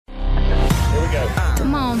we go.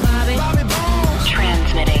 Come on, Bobby.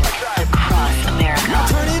 Transmitting across America.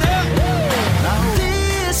 Turn it up.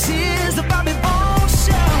 This is the Bobby Bones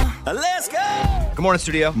Show. Let's go. Good morning,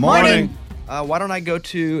 studio. Morning. Why don't I go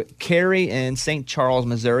to Carrie in St. Charles,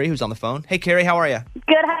 Missouri, who's on the phone. Hey, Carrie, how are you?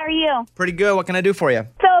 Good, how are you? Pretty good. What can I do for you?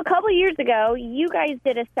 So a couple years ago, you guys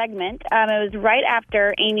did a segment. It was right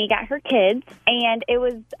after Amy got her kids, and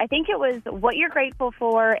I think it was what you're grateful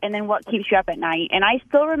for and then what keeps you up at night. And I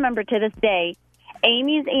still remember to this day,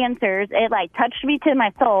 Amy's answers, it touched me to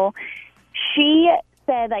my soul. She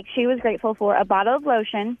said she was grateful for a bottle of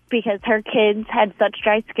lotion because her kids had such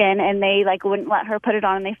dry skin and they wouldn't let her put it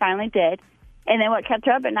on, and they finally did. And then what kept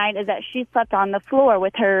her up at night is that she slept on the floor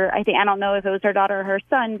with her, I don't know if it was her daughter or her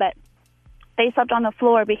son, but they slept on the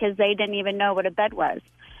floor because they didn't even know what a bed was.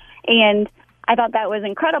 And I thought that was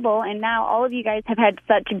incredible. And now all of you guys have had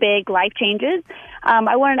such big life changes.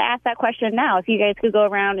 I wanted to ask that question now. If you guys could go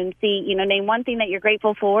around and see, name one thing that you're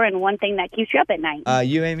grateful for and one thing that keeps you up at night.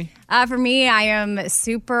 You, Amy? For me, I am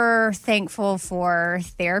super thankful for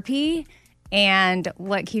therapy. And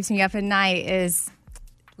what keeps me up at night is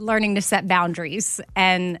learning to set boundaries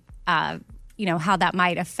and, how that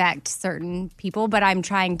might affect certain people. But I'm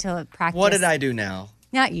trying to practice. What did I do now?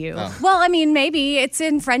 Not you. Oh. Well, maybe it's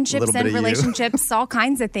in friendships and of relationships, all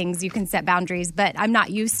kinds of things you can set boundaries, but I'm not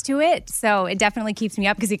used to it. So it definitely keeps me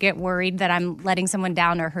up because you get worried that I'm letting someone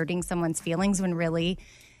down or hurting someone's feelings when really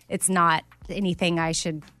it's not anything I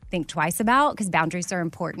should think twice about because boundaries are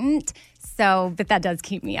important. So, but that does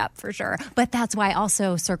keep me up for sure. But that's why I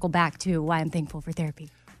also circle back to why I'm thankful for therapy.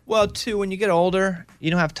 Well, too, when you get older,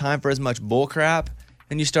 you don't have time for as much bull crap,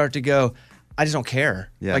 and you start to go, I just don't care.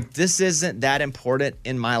 Yeah. This isn't that important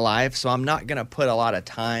in my life, so I'm not going to put a lot of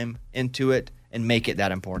time into it and make it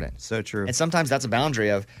that important. So true. And sometimes that's a boundary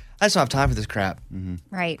of, I just don't have time for this crap. Mm-hmm.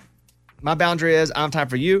 Right. My boundary is, I don't have time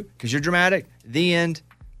for you because you're dramatic. The end.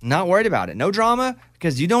 Not worried about it. No drama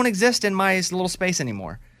because you don't exist in my little space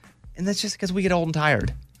anymore. And that's just because we get old and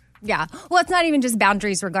tired. Yeah. Well, it's not even just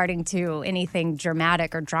boundaries regarding to anything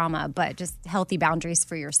dramatic or drama, but just healthy boundaries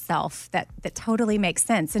for yourself that totally makes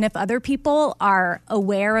sense. And if other people are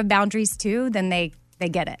aware of boundaries too, then they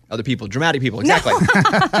get it. Other people, dramatic people, exactly.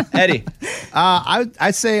 Eddie.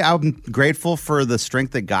 I say I'm grateful for the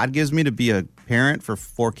strength that God gives me to be a parent for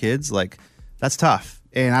 4 kids. That's tough.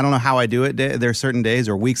 And I don't know how I do it. There are certain days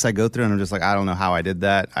or weeks I go through and I'm just I don't know how I did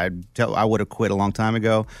that. I would have quit a long time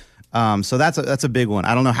ago. So that's a big one.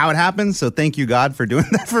 I don't know how it happened. So thank you, God, for doing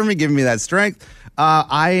that for me, giving me that strength.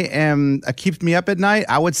 It keeps me up at night.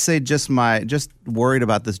 I would say just worried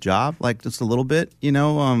about this job, just a little bit,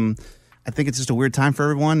 I think it's just a weird time for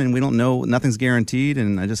everyone and we don't know, nothing's guaranteed.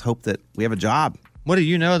 And I just hope that we have a job. What do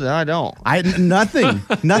you know that I don't?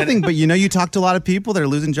 Nothing. But you talk to a lot of people that are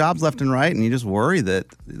losing jobs left and right. And you just worry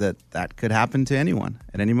that could happen to anyone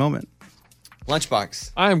at any moment.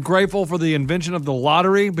 Lunchbox. I am grateful for the invention of the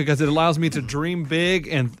lottery because it allows me to dream big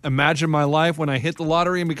and imagine my life when I hit the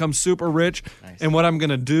lottery and become super rich and what I'm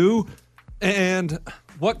going to do. And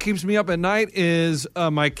what keeps me up at night is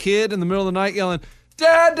my kid in the middle of the night yelling,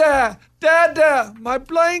 Dada, Dada, my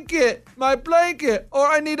blanket, or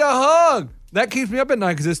I need a hug. That keeps me up at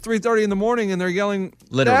night because it's 3:30 in the morning and they're yelling,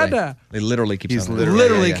 Literally. Dada. They literally keep He's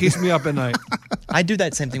Literally keeps me up at night. I do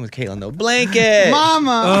that same thing with Caitlin, though. Blanket.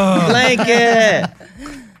 Mama. Blanket.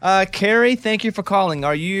 Carrie, thank you for calling.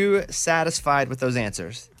 Are you satisfied with those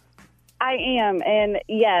answers? I am, and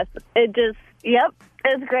yes,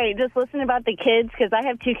 it's great. Just listening about the kids, because I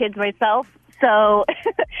have 2 kids myself, so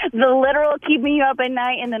the literal keeping you up at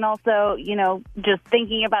night, and then also, just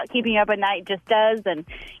thinking about keeping you up at night just does, and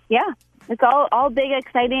yeah, it's all big,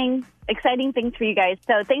 exciting things for you guys.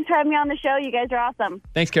 So thanks for having me on the show. You guys are awesome.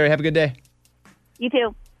 Thanks, Carrie. Have a good day. You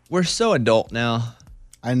too. We're so adult now.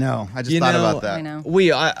 I know. I just thought about that. I know.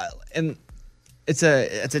 And it's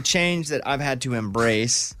a change that I've had to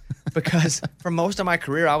embrace because for most of my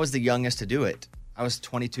career, I was the youngest to do it. I was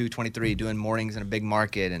 22, 23, doing mornings in a big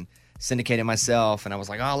market and syndicating myself. And I was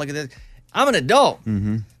like, oh, look at this. I'm an adult.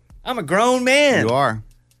 Mm-hmm. I'm a grown man. You are.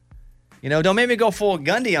 Don't make me go full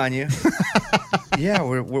Gundy on you. Yeah,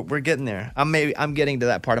 we're getting there. I'm getting to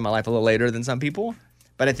that part of my life a little later than some people.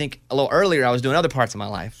 But I think a little earlier, I was doing other parts of my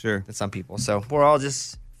life than some people. So we're all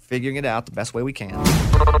just figuring it out the best way we can.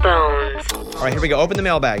 Bones. All right, here we go. Open the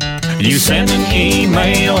mailbag. You send an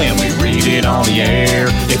email and we read it on the air.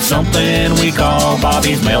 It's something we call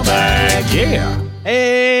Bobby's Mailbag. Yeah.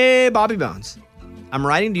 Hey, Bobby Bones. I'm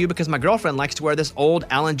writing to you because my girlfriend likes to wear this old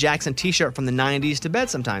Alan Jackson t-shirt from the 90s to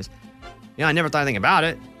bed sometimes. I never thought anything about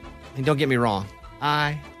it. And don't get me wrong.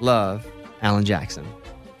 I love Alan Jackson.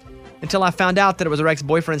 Until I found out that it was her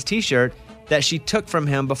ex-boyfriend's t-shirt that she took from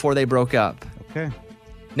him before they broke up. Okay.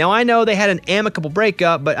 Now, I know they had an amicable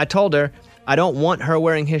breakup, but I told her I don't want her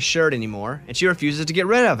wearing his shirt anymore, and she refuses to get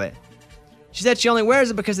rid of it. She said she only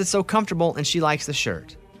wears it because it's so comfortable and she likes the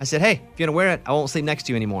shirt. I said, hey, if you're going to wear it, I won't sleep next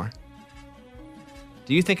to you anymore.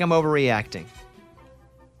 Do you think I'm overreacting?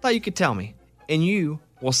 Thought you could tell me, and you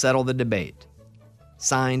will settle the debate.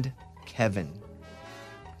 Signed, Kevin.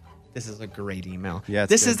 This is a great email. Yeah,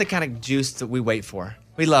 this is the kind of juice that we wait for.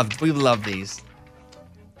 We love these.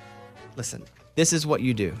 Listen, this is what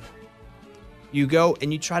you do. You go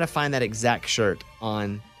and you try to find that exact shirt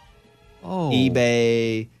on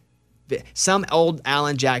eBay. Some old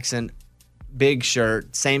Alan Jackson big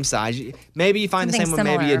shirt, same size. Maybe you find Something the same one,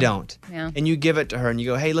 maybe you similar. don't. Yeah. And you give it to her and you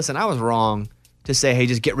go, hey, listen, I was wrong to say, hey,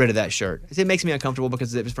 just get rid of that shirt. It makes me uncomfortable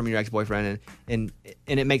because it was from your ex-boyfriend and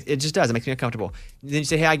it just does. It makes me uncomfortable. And then you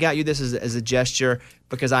say, hey, I got you this as a gesture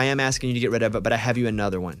because I am asking you to get rid of it, but I have you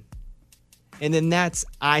another one. And then that's,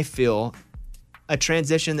 I feel, a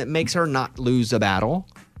transition that makes her not lose a battle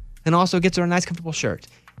and also gets her a nice, comfortable shirt.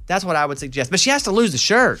 That's what I would suggest. But she has to lose the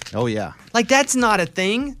shirt. Oh, yeah. Like, that's not a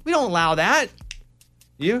thing. We don't allow that.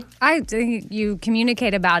 You? I think you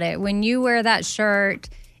communicate about it. When you wear that shirt,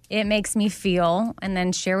 it makes me feel, and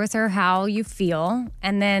then share with her how you feel.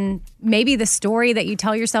 And then maybe the story that you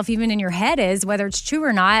tell yourself, even in your head, is whether it's true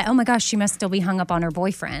or not, oh my gosh, she must still be hung up on her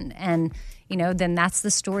boyfriend. And, then that's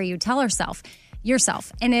the story you tell yourself.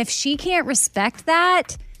 And if she can't respect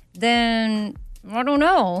that, then I don't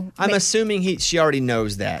know. I'm assuming she already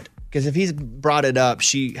knows that. Because if he's brought it up,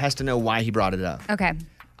 she has to know why he brought it up. Okay.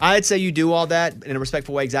 I'd say you do all that in a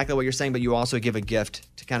respectful way, exactly what you're saying, but you also give a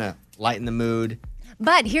gift to kind of lighten the mood.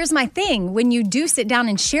 But here's my thing. When you do sit down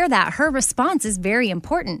and share that, her response is very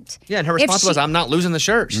important. Yeah, and her response was, I'm not losing the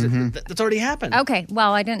shirt. That's already happened. Okay,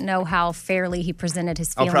 well, I didn't know how fairly he presented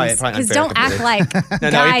his feelings. Probably Because unfair don't act like No,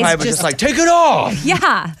 guys he probably was just like, take it off.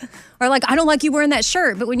 Yeah. Or like, I don't like you wearing that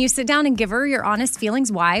shirt. But when you sit down and give her your honest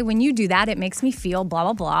feelings, why? When you do that, it makes me feel blah,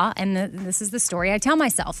 blah, blah. And this is the story I tell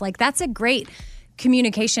myself. Like, that's a great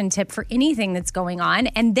communication tip for anything that's going on.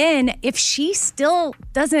 And then if she still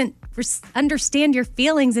doesn't understand your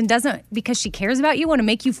feelings and doesn't, because she cares about you, want to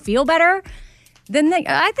make you feel better, then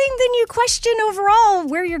I think then you question overall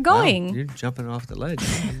where you're going. Wow, you're jumping off the ledge.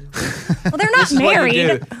 Well, they're not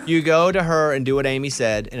married. You go to her and do what Amy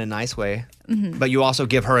said in a nice way, but you also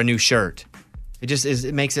give her a new shirt.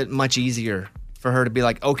 It makes it much easier for her to be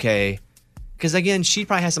like, okay. Because again, she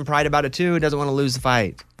probably has some pride about it too, doesn't want to lose the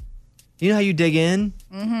fight. You know how you dig in?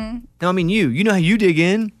 Mm-hmm. No, I mean you know how you dig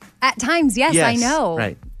in? At times, yes, I know.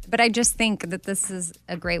 Right. But I just think that this is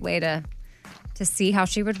a great way to see how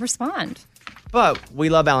she would respond. But we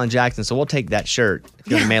love Alan Jackson, so we'll take that shirt if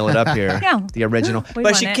you're going to mail it up here. Yeah. The original. We But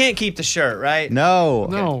want she it. can't keep the shirt, right? No.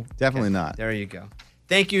 No. Definitely not. There you go.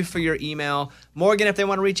 Thank you for your email. Morgan, if they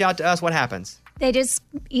want to reach out to us, what happens? They just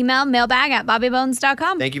email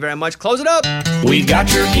mailbag@bobbybones.com. Thank you very much. Close it up. We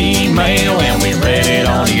got your email and we read it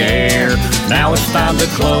on the air. Now it's time to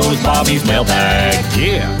close Bobby's mailbag.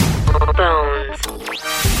 Yeah. Bones.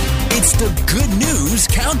 It's the Good News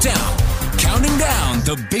Countdown. Counting down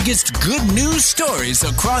the biggest good news stories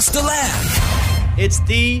across the land. It's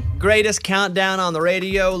the greatest countdown on the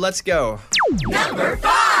radio. Let's go. Number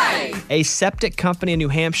 5. A septic company in New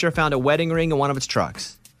Hampshire found a wedding ring in one of its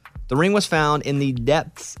trucks. The ring was found in the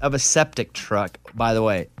depths of a septic truck, by the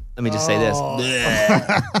way. Let me just say this.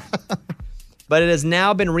 But it has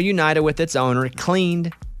now been reunited with its owner,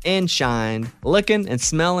 cleaned and shined, looking and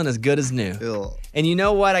smelling as good as new. Ew. And you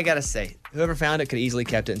know what? I got to say, whoever found it could easily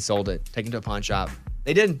kept it and sold it, taken it to a pawn shop.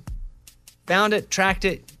 They didn't. Found it, tracked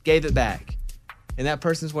it, gave it back. And that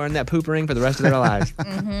person's wearing that poop ring for the rest of their lives.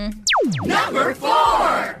 Number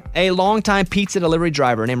 4. A longtime pizza delivery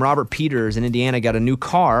driver named Robert Peters in Indiana got a new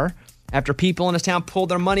car after people in his town pulled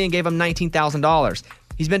their money and gave him $19,000.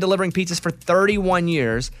 He's been delivering pizzas for 31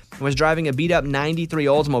 years and was driving a beat-up 93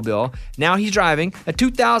 Oldsmobile. Now he's driving a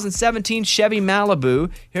 2017 Chevy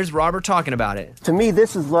Malibu. Here's Robert talking about it. To me,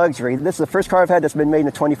 this is luxury. This is the first car I've had that's been made in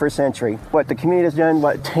the 21st century. What the community has done,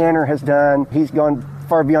 what Tanner has done, he's gone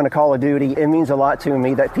far beyond a Call of Duty. It means a lot to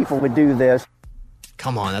me that people would do this.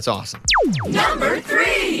 Come on, that's awesome. Number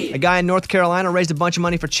 3. A guy in North Carolina raised a bunch of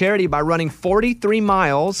money for charity by running 43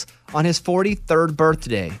 miles on his 43rd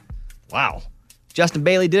birthday. Wow. Justin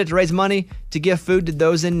Bailey did it to raise money to give food to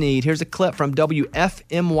those in need. Here's a clip from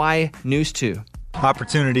WFMY News 2.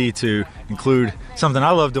 Opportunity to include something I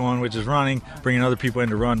love doing, which is running, bringing other people in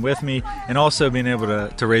to run with me, and also being able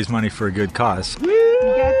to raise money for a good cause.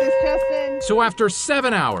 So after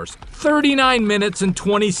 7 hours, 39 minutes and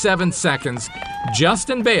 27 seconds,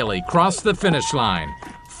 Justin Bailey crossed the finish line.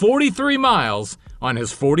 43 miles on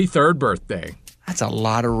his 43rd birthday. That's a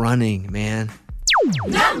lot of running, man.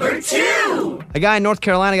 Number 2. A guy in North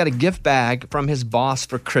Carolina got a gift bag from his boss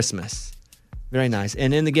for Christmas. Very nice.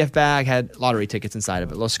 And in the gift bag had lottery tickets inside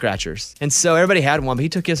of it, little scratchers. And so everybody had one, but he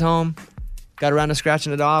took his home, got around to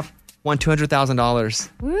scratching it off, won $200,000.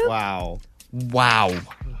 Wow. Wow.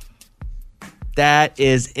 That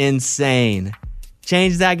is insane.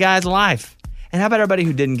 Changed that guy's life. And how about everybody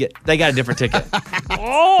who didn't get, they got a different ticket.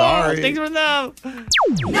 Sorry. Thanks for them.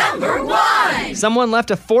 Number 1. Someone left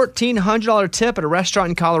a $1,400 tip at a restaurant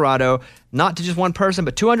in Colorado, not to just one person,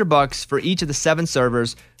 but $200 for each of the 7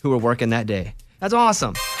 servers who were working that day. That's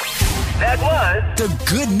awesome. That was the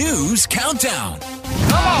Good News Countdown.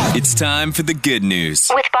 It's time for the good news.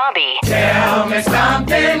 With Bobby. Tell me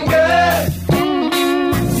something good.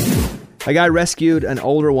 A guy rescued an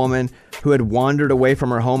older woman who had wandered away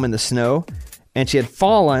from her home in the snow, and she had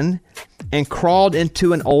fallen and crawled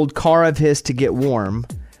into an old car of his to get warm.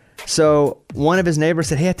 So one of his neighbors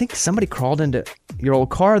said, hey, I think somebody crawled into your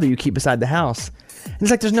old car that you keep beside the house. And he's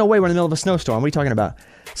like, there's no way, we're in the middle of a snowstorm. What are you talking about?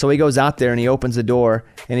 So he goes out there and he opens the door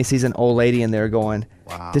and he sees an old lady in there going,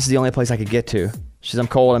 wow, this is the only place I could get to. She says, I'm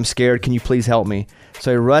cold, I'm scared, can you please help me?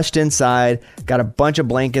 So he rushed inside, got a bunch of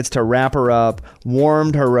blankets to wrap her up,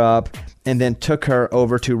 warmed her up, and then took her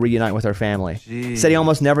over to reunite with her family. Jeez. Said he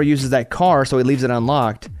almost never uses that car, so he leaves it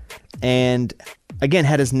unlocked. And again,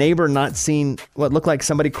 had his neighbor not seen what looked like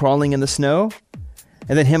somebody crawling in the snow,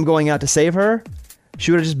 and then him going out to save her,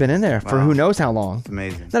 she would have just been in there for who knows how long. It's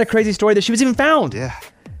amazing. Isn't that a crazy story that she was even found? Yeah.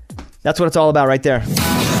 That's what it's all about right there.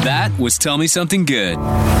 That was Tell Me Something Good.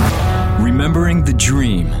 Remembering the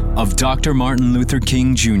dream of Dr. Martin Luther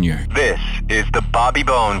King Jr. This is the Bobby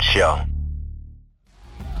Bones Show.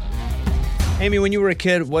 Amy, when you were a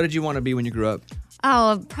kid, what did you want to be when you grew up?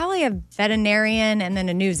 Oh, probably a veterinarian and then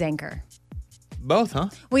a news anchor. Both, huh?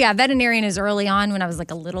 Well, yeah, veterinarian is early on when I was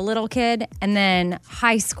like a little kid. And then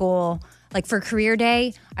high school, like for career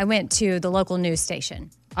day, I went to the local news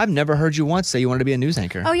station. I've never heard you once say you wanted to be a news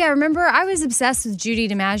anchor. Oh, yeah. Remember, I was obsessed with Judy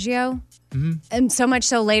DiMaggio. Mm-hmm. And so much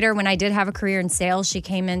so later when I did have a career in sales, she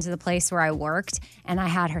came into the place where I worked and I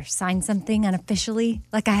had her sign something unofficially.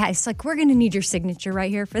 It's like, we're going to need your signature right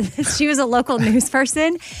here for this. She was a local news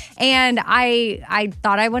person. And I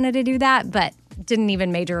thought I wanted to do that, but didn't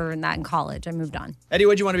even major in that in college. I moved on. Eddie,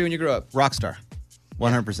 what did you want to be when you grew up? Rock star.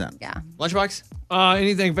 100%. Yeah. Lunchbox?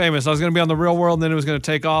 Anything famous. I was going to be on the Real World and then it was going to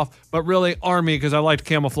take off. But really, Army, because I liked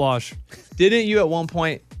camouflage. Didn't you at one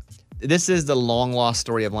point... This is the long-lost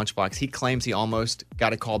story of Lunchbox. He claims he almost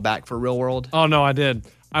got a call back for Real World. Oh, no, I did.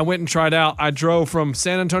 I went and tried out. I drove from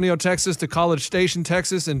San Antonio, Texas to College Station,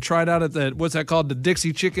 Texas, and tried out at the, what's that called? The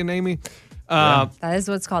Dixie Chicken, Amy? That is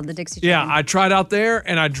what's called the Dixie Chicken. Yeah, I tried out there,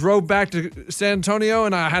 and I drove back to San Antonio,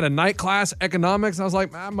 and I had a night class, economics, and I was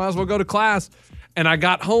like, I might as well go to class. And I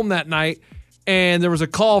got home that night, and there was a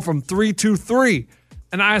call from 323.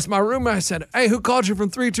 And I asked my roommate, I said, hey, who called you from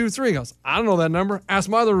 323? He goes, I don't know that number. Ask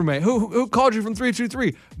my other roommate, who called you from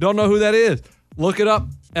 323? Don't know who that is. Look it up,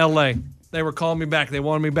 LA. They were calling me back. They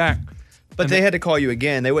wanted me back. But they had to call you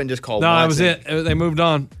again. They wouldn't just call once. No, that was it. They moved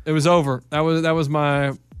on. It was over. That was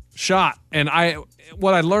my shot. And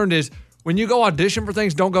what I learned is when you go audition for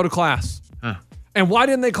things, don't go to class. Huh. And why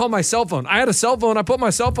didn't they call my cell phone? I had a cell phone. I put my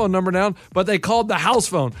cell phone number down, but they called the house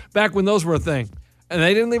phone back when those were a thing. And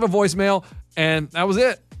they didn't leave a voicemail. And that was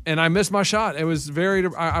it. And I missed my shot. It was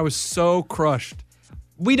I was so crushed.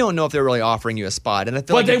 We don't know if they're really offering you a spot. And I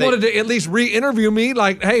feel but they wanted to at least re-interview me.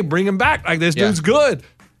 Like, hey, bring him back. Like, this dude's good.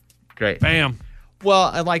 Great. Bam. Well,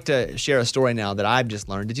 I'd like to share a story now that I've just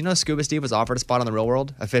learned. Did you know Scuba Steve was offered a spot on the Real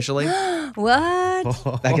World officially?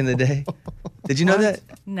 What? Back in the day. Did you know that?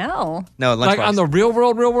 No. No, like on the Real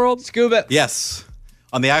World? Scuba. Yes.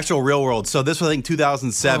 On the actual Real World. So this was, I think,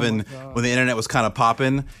 2007 when the internet was kind of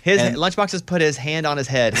popping. Lunchbox has put his hand on his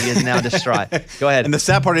head. He is now distraught. Go ahead. And the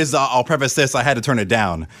sad part is, I'll preface this, I had to turn it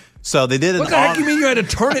down. So they did What the heck you mean you had to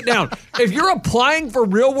turn it down? If you're applying for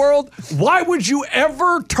Real World, why would you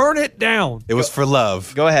ever turn it down? It was for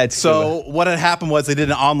love. Go ahead. So what had happened was they did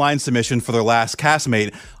an online submission for their last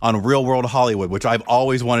castmate on Real World Hollywood, which I've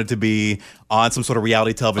always wanted to be on some sort of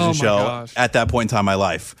reality television show at that point in time in my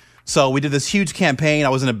life. So we did this huge campaign. I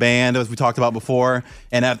was in a band, as we talked about before.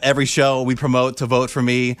 And at every show, we promote to vote for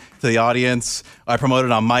me to the audience. I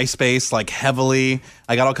promoted on MySpace, like heavily.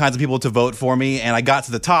 I got all kinds of people to vote for me. And I got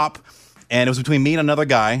to the top. And it was between me and another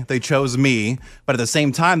guy. They chose me. But at the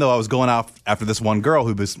same time, though, I was going off after this one girl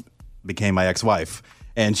who became my ex-wife.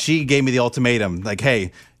 And she gave me the ultimatum, like,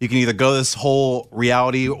 hey, you can either go this whole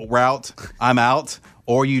reality route, I'm out,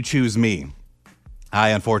 or you choose me.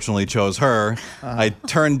 I unfortunately chose her. I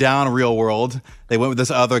turned down Real World. They went with this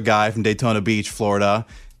other guy from Daytona Beach, Florida.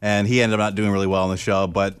 and he ended up not doing really well on the show.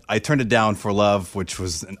 But I turned it down for love, which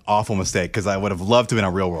was an awful mistake because I would have loved to be in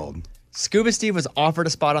a Real World. Scuba Steve was offered a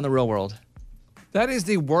spot on the Real World. That is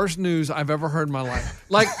the worst news I've ever heard in my life.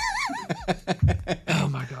 Like, oh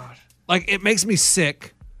my God. Like, it makes me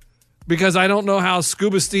sick because I don't know how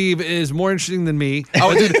Scuba Steve is more interesting than me.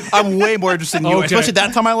 Oh, dude, I'm way more interested in you. Okay. Especially that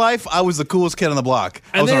time of my life, I was the coolest kid on the block.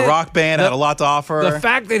 I was in a rock band. I had a lot to offer. The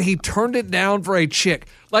fact that he turned it down for a chick.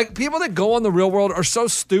 Like, people that go on the Real World are so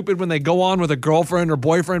stupid when they go on with a girlfriend or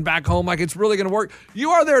boyfriend back home. Like, it's really going to work. You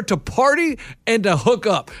are there to party and to hook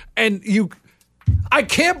up. And I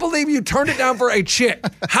can't believe you turned it down for a chick.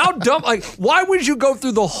 How dumb. Like, why would you go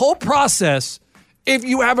through the whole process if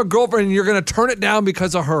you have a girlfriend and you're going to turn it down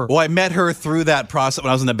because of her? Well, I met her through that process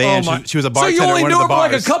when I was in the band. She was a bartender. So you only at one knew of her the for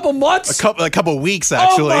like bars. a couple months? A couple weeks,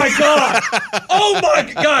 actually. Oh my God. Oh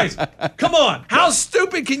my, guys, come on. How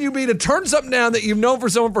stupid can you be to turn something down that you've known for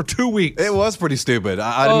someone for 2 weeks? It was pretty stupid.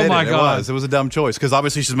 I admit my it. God. It was a dumb choice because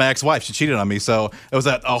obviously she's my ex-wife. She cheated on me, so it was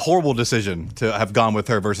a horrible decision to have gone with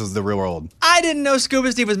her versus the Real World. I didn't know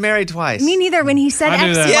Scuba Steve was married twice. Me neither. When he said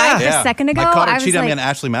ex-wife a second ago, I caught her was cheating on me like, on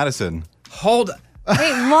Ashley Madison. Hold. Wait,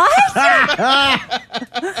 what?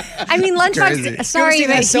 I mean, Lunchbox. Sorry, Steve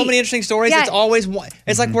but has so many interesting stories. Yeah. It's always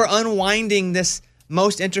it's like we're unwinding this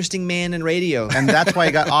most interesting man in radio, and that's why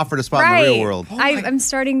he got offered a spot in the Real World. I'm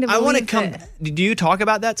starting to. I want to believe come. Do you talk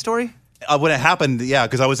about that story? When it happened, yeah,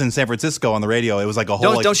 because I was in San Francisco on the radio. It was like a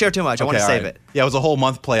whole. Don't share too much. I want to save it. Yeah, it was a whole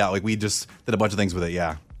month play out. Like we just did a bunch of things with it.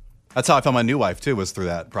 Yeah, that's how I found my new wife too. Was through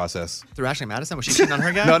that process. Through Ashley Madison? Was she cheating on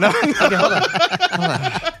her guy? No. Okay, hold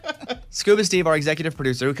on. Scuba Steve, our executive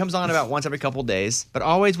producer, who comes on about once every couple days, but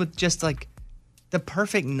always with just like the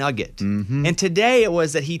perfect nugget. Mm-hmm. And today it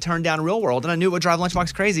was that he turned down Real World, and I knew it would drive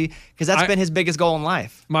Lunchbox crazy because that's been his biggest goal in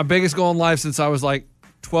life. My biggest goal in life since I was like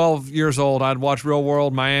 12 years old. I'd watch Real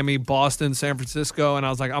World, Miami, Boston, San Francisco, and I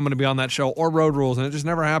was like, I'm going to be on that show or Road Rules, and it just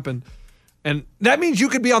never happened. And that means you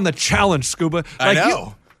could be on the challenge, Scuba. Like, I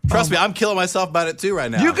know. Trust me, I'm killing myself about it too right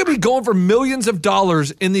now. You could be going for millions of dollars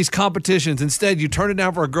in these competitions. Instead, you turn it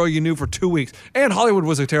down for a girl you knew for 2 weeks. And Hollywood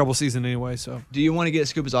was a terrible season anyway, so. Do you want to get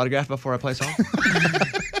Scuba's autograph before I play song?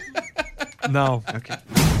 No. Okay.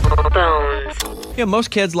 Most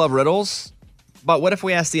kids love riddles, but what if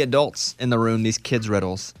we ask the adults in the room these kids'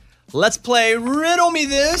 riddles? Let's play Riddle Me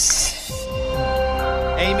This.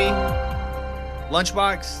 Amy,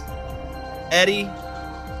 Lunchbox, Eddie,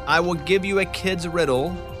 I will give you a kid's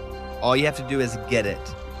riddle. All you have to do is get it.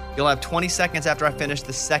 You'll have 20 seconds after I finish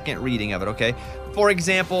the second reading of it, okay? For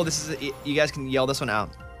example, you guys can yell this one out.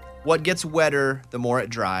 What gets wetter the more it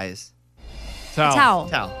dries? Towel.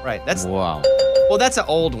 Towel, right. That's wow. Well, that's an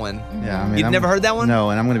old one. Yeah, I mean, You've never heard that one? No,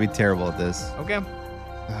 and I'm going to be terrible at this. Okay.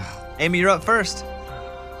 Amy, you're up first.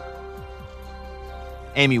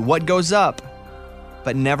 Amy, what goes up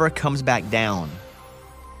but never comes back down?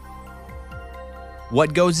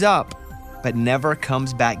 What goes up but never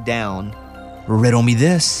comes back down? Riddle me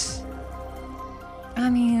this. I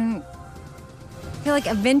mean, I feel like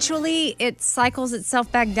eventually it cycles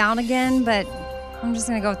itself back down again, but I'm just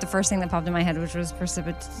going to go with the first thing that popped in my head, which was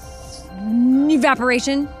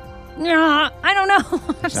evaporation. I don't know.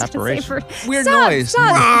 Evaporation. Weird noise.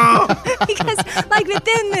 Because like but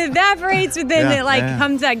then it evaporates, but then it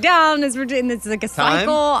comes back down as we're doing. It's like a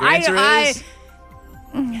cycle. Your answer is?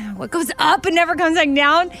 What goes up and never comes back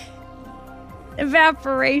down?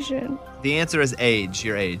 Evaporation. The answer is age.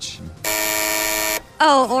 Your age.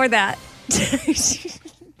 Oh, or that.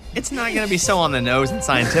 It's not going to be so on the nose and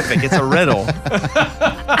scientific. It's a riddle.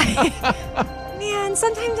 Man,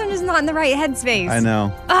 sometimes I'm just not in the right headspace. I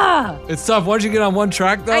know. It's tough. Once you get on one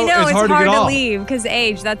track, though, I know, it's hard to get off. leave because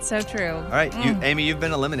age. That's so true. All right, Amy, you've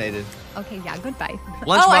been eliminated. Okay, yeah, goodbye.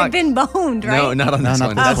 Lunchbox. Oh, I've been boned, right? No, not on this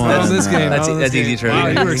one. Not on this game. That's easy trivia. Wow,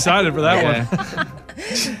 you were excited for that one.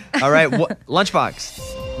 All right,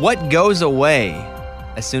 Lunchbox. What goes away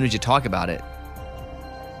as soon as you talk about it?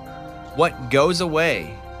 What goes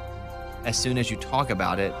away as soon as you talk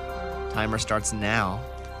about it? Timer starts now.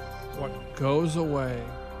 What goes away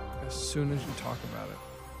as soon as you talk about it?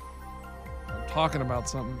 I'm talking about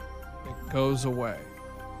something. It goes away.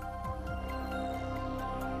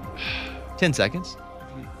 10 seconds.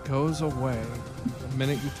 It goes away the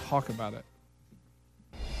minute you talk about it.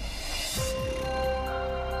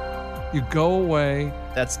 You go away.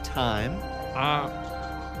 That's time.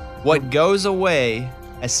 What goes away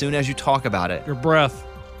as soon as you talk about it? Your breath.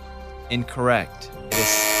 Incorrect. It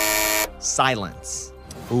is silence.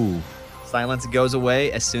 Ooh. Silence goes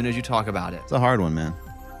away as soon as you talk about it. It's a hard one, man.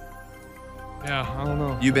 Yeah, I don't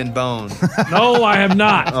know. You've been boned. No, I have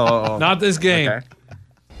not. Oh. Not this game. Okay.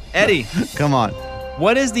 Eddie. Come on.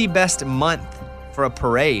 What is the best month for a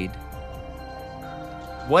parade?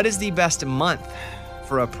 What is the best month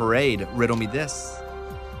for a parade? Riddle me this.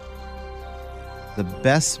 The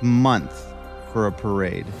best month for a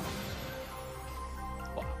parade.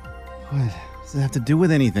 What does it have to do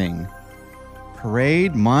with anything?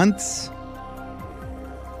 Parade, months?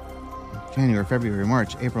 January, February,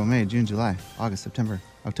 March, April, May, June, July, August, September,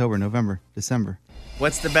 October, November, December.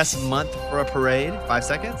 What's the best month for a parade? 5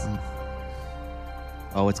 seconds.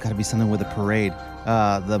 Oh, it's got to be something with a parade.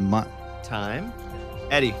 The month. Time.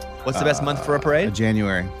 Eddie, what's the best month for a parade?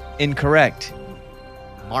 January. Incorrect.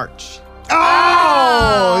 March.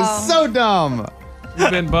 Oh, it's so dumb.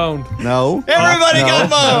 You've been boned. No. Everybody got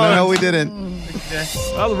boned. No, we didn't. Okay.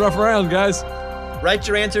 That was a rough round, guys. Write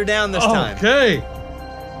your answer down this time. Okay.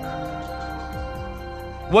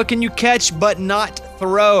 What can you catch but not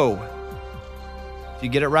throw? If you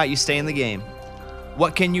get it right, you stay in the game.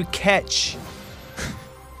 What can you catch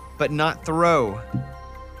but not throw?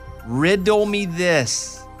 Riddle me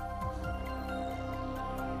this.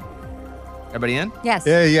 Everybody in? Yes.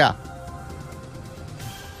 Yeah.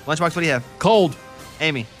 Lunchbox, what do you have? Cold.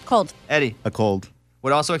 Amy. Cold. Eddie. A cold.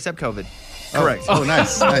 Would also accept COVID. Correct. Oh,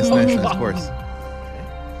 nice. Of course.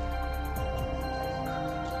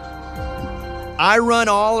 I run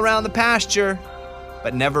all around the pasture,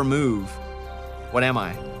 but never move. What am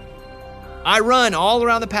I? I run all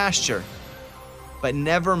around the pasture, but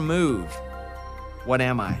never move. What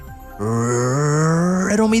am I?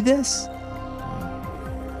 Riddle me this.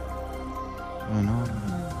 Oh, no.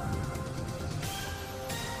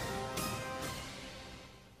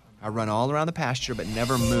 I run all around the pasture, but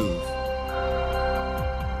never move.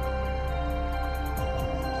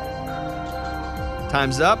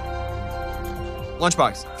 Time's up.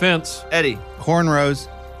 Lunchbox. Fence. Eddie. Cornrows.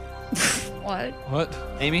 What?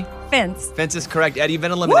 Amy? Fence. Fence is correct. Eddie, you've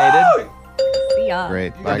been eliminated. See ya.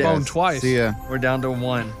 Great. Got Bye, guys. boned twice. See ya. We're down to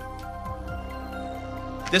 1.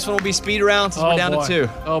 This one will be speed round since we're down to 2.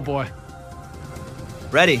 Oh, boy.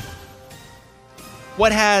 Ready?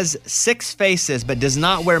 What has 6 faces but does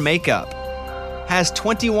not wear makeup? Has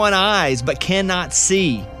 21 eyes but cannot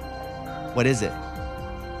see? What is it?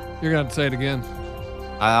 You're going to have to say it again.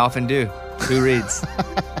 I often do. Who reads?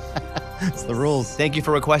 It's the rules. Thank you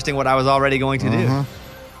for requesting what I was already going to do.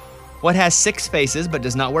 What has 6 faces but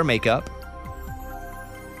does not wear makeup?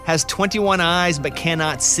 Has 21 eyes but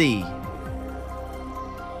cannot see?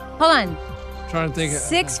 Hold on. Trying to think.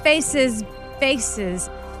 6 faces. Faces?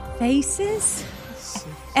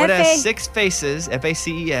 What has 6 faces,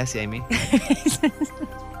 F-A-C-E-S, Amy?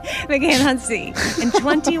 We cannot see. And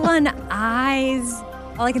 21 eyes.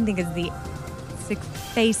 All I can think is the 6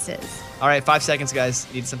 faces. All right, 5 seconds, guys.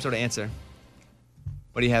 Need some sort of answer.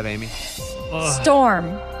 What do you have, Amy? Storm.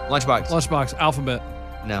 Lunchbox. Lunchbox. Alphabet.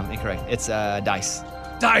 No, incorrect. It's dice.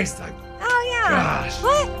 Dice. Oh, yeah. Gosh.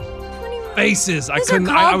 What? Faces. Those are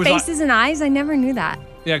called faces and eyes? I never knew that.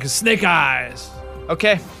 Yeah, because snake eyes.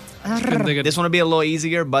 Okay. Couldn't think of This one will be a little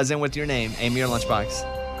easier. Buzz in with your name. Amy or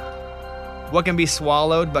Lunchbox. What can be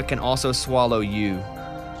swallowed but can also swallow you?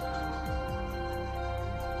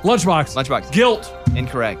 Lunchbox. Lunchbox. Guilt.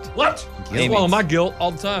 Incorrect. What? I Amy. swallow my guilt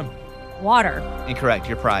all the time. Water. Incorrect.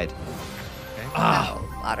 Your pride.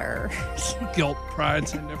 Water. Guilt, pride,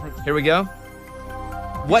 same difference. Here we go.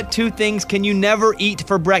 What 2 things can you never eat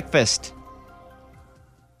for breakfast?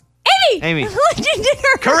 Amy. Amy. Lunch and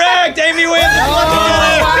dinner. Correct. Amy wins.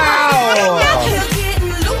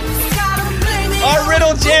 Our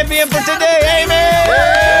riddle champion for today, Amy.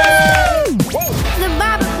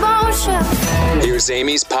 Here's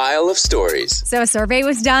Amy's pile of stories. So a survey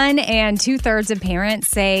was done, and 2/3 of parents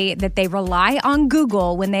say that they rely on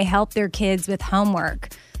Google when they help their kids with homework.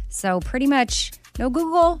 So pretty much no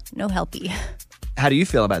Google, no helpy. How do you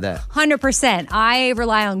feel about that? 100%. I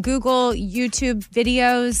rely on Google, YouTube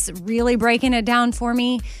videos, really breaking it down for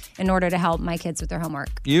me in order to help my kids with their homework.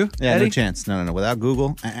 You? Yeah, Eddie? no chance. No. Without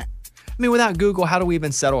Google, I mean, without Google, how do we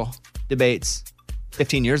even settle debates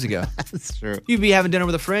 15 years ago? That's true. You'd be having dinner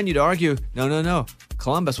with a friend, you'd argue, no.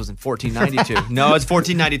 Columbus was in 1492. No, it's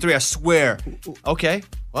 1493, I swear. Okay,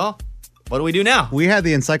 well, what do we do now? We had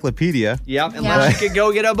the encyclopedia. Yep, unless you could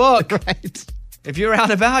go get a book. Right. If you're out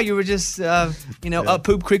and about, you were just, up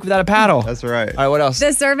Poop Creek without a paddle. That's right. All right, what else?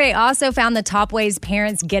 The survey also found the top ways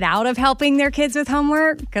parents get out of helping their kids with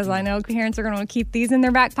homework, because I know parents are going to keep these in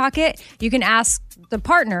their back pocket. You can ask the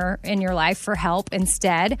partner in your life for help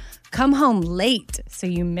instead. Come home late so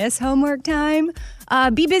you miss homework time.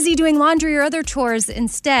 Be busy doing laundry or other chores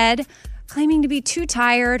instead, claiming to be too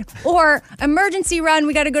tired. Or emergency run,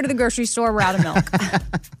 we got to go to the grocery store, we're out of milk. A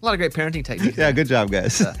lot of great parenting techniques. Yeah, good job,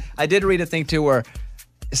 guys. I did read a thing, too, where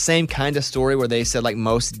same kind of story where they said like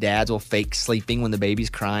most dads will fake sleeping when the baby's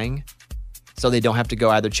crying, so they don't have to go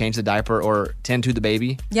either change the diaper or tend to the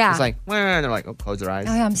baby. Yeah. It's like, well, they're like, oh, close their eyes.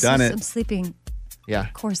 Oh, yeah, I'm sleeping. Yeah.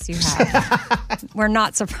 Of course you have. We're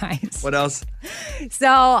not surprised. What else? So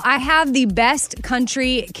I have the best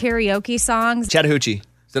country karaoke songs. Chattahoochee.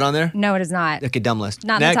 Is it on there? No, it is not. Okay, dumb list.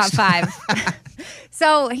 Not in the top 5.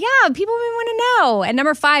 So, yeah, people want to know. At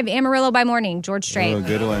number 5, Amarillo by Morning, George Strait. Oh,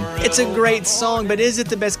 good one. It's a great song, but is it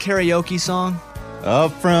the best karaoke song?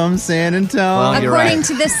 Up from San Antonio. Well, you're According right.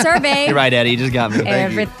 to this survey. You're right, Eddie. You just got me.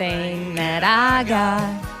 Everything that I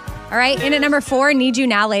got. All right, in at number 4, Need You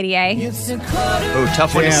Now, Lady A. Oh,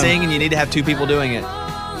 tough one to sing, and you need to have 2 people doing it.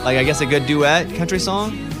 Like, I guess a good duet country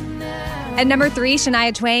song. At number 3,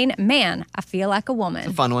 Shania Twain, Man, I Feel Like a Woman.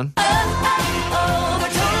 It's a fun one.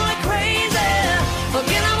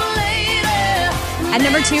 At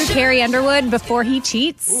number 2, Carrie Underwood, Before He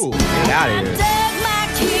Cheats. Ooh, get out of here.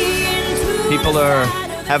 People are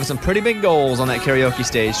having some pretty big goals on that karaoke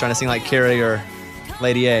stage, trying to sing like Carrie or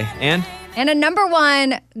Lady A. And at number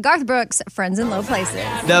 1, Garth Brooks, Friends in Low Places.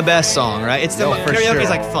 the best song, right? It's the for karaoke sure. is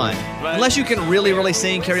like fun. Unless you can really, really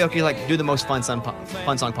sing karaoke, like do the most fun song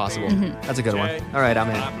possible. Mm-hmm. That's a good one. All right, I'm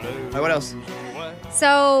in. All right, what else?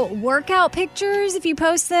 So workout pictures, if you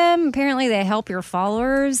post them, apparently they help your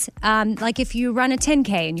followers. Like if you run a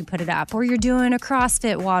 10K and you put it up, or you're doing a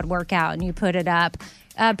CrossFit WOD workout and you put it up,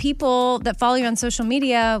 people that follow you on social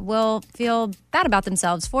media will feel bad about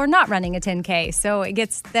themselves for not running a 10K. So it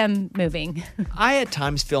gets them moving. I at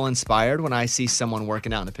times feel inspired when I see someone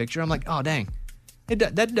working out in a picture. I'm like, oh, dang.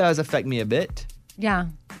 That does affect me a bit. Yeah.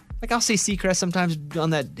 Like I'll see Seacrest sometimes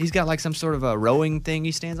on that. He's got like some sort of a rowing thing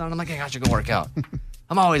he stands on. I'm like, hey, I should go work out.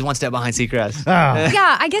 I'm always one step behind Seacrest.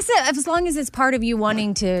 Yeah, I guess as long as it's part of you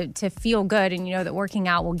wanting to feel good and you know that working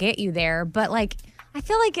out will get you there. But like, I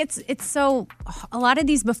feel like it's so, a lot of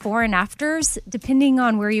these before and afters, depending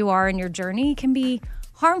on where you are in your journey, can be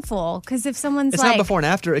harmful. Because if someone's It's like, not before and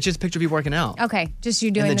after. It's just a picture of you working out. okay, just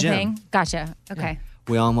you doing the the gym. thing. Gotcha. Okay.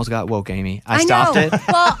 We almost got woke, Amy. I know. stopped it.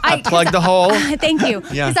 Well, I plugged the hole. Thank you.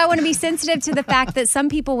 Yeah. Because I want to be sensitive to the fact that some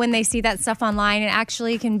people, when they see that stuff online, it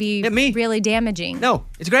actually can be really damaging. No,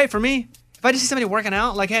 it's great for me. If I just see somebody working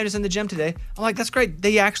out, like, hey, I'm just in the gym today, I'm like, that's great.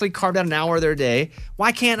 They actually carved out an hour of their day.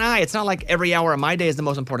 Why can't I? It's not like every hour of my day is the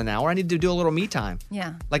most important hour. I need to do a little me time.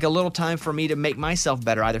 Yeah. Like a little time for me to make myself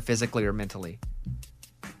better, either physically or mentally.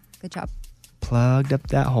 Good job. Plugged up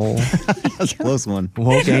that hole. That's a close one.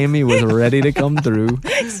 Woke Amy was ready to come through.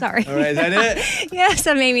 Sorry. All right, is that it? Yes,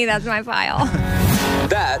 Amy, that's my file.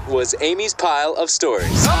 That was Amy's pile of stories.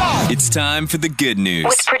 It's time for the good news.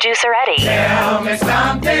 With producer Eddie. Tell me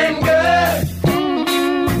something good.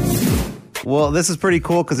 Well, this is pretty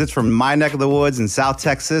cool because it's from my neck of the woods in South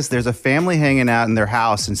Texas. There's a family hanging out in their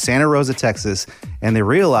house in Santa Rosa, Texas, and they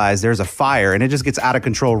realize there's a fire and it just gets out of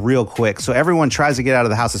control real quick. So everyone tries to get out of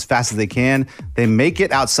the house as fast as they can. They make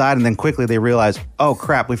it outside and then quickly they realize, oh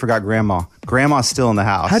crap, we forgot Grandma. Grandma's still in the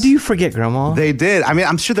house. How do you forget Grandma? They did. I mean,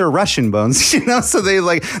 I'm sure they're Russian bones, you know? So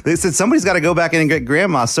they said somebody's got to go back in and get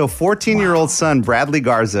Grandma. So 14-year-old son, Bradley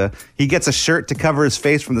Garza, he gets a shirt to cover his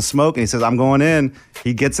face from the smoke and he says, I'm going in.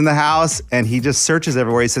 He gets in the house and he just searches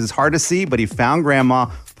everywhere. He says it's hard to see, but he found Grandma,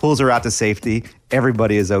 pulls her out to safety.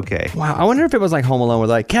 Everybody is okay. Wow, I wonder if it was like Home Alone where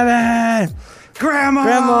like, Kevin!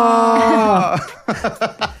 Grandma!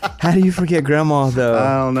 How do you forget Grandma, though?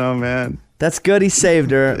 I don't know, man. That's good he saved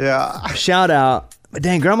her. Yeah. Shout out. But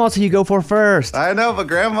dang, Grandma's who you go for first. I know, but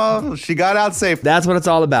Grandma, she got out safe. That's what it's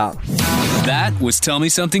all about. That was Tell Me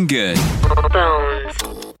Something Good.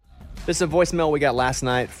 This is a voicemail we got last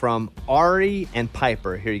night from Ari and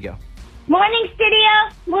Piper. Here you go. Morning, studio.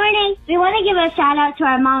 Morning. We want to give a shout out to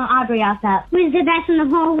our mom, Aubrey Alsop, who's the best in the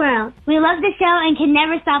whole world. We love the show and can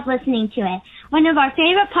never stop listening to it. One of our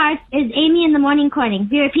favorite parts is Amy in the morning corning.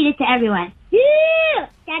 We repeat it to everyone. Woo!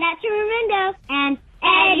 Shout out to Raimundo and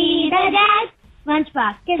Eddie the Dad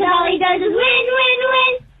Lunchbox. Because all he does is win, win,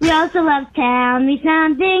 win. We also love Tell Me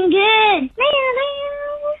Something Good.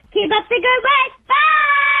 Keep up the good work. Bye!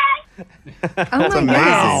 Oh my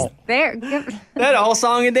goodness. There. That whole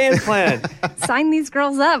song and dance plan. Sign these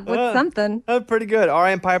girls up with something. That's pretty good.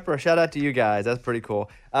 Ari and Piper, shout out to you guys. That's pretty cool.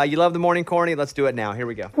 You love the morning corny? Let's do it now. Here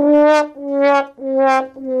we go.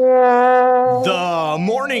 The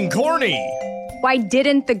morning corny. Why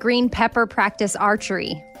didn't the green pepper practice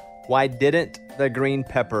archery? Why didn't the green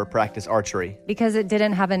pepper practice archery? Because it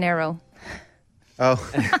didn't have an arrow. Oh,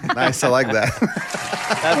 nice. I like that.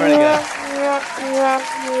 That's pretty good.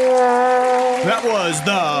 That was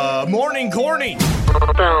the morning corny.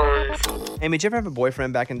 Amy, did you ever have a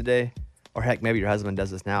boyfriend back in the day? Or heck, maybe your husband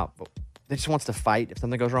does this now, but they just wants to fight if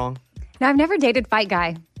something goes wrong? No, I've never dated fight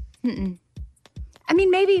guy. Mm-mm. I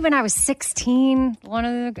mean, maybe when I was 16, but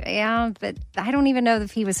I don't even know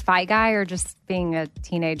if he was fight guy or just being a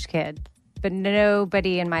teenage kid. But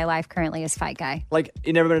nobody in my life currently is fight guy. Like,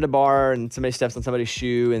 you never been at a bar and somebody steps on somebody's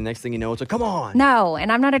shoe and next thing you know, it's like, come on. No,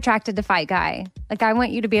 and I'm not attracted to fight guy. Like, I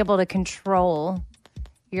want you to be able to control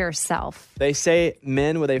yourself. They say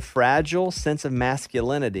men with a fragile sense of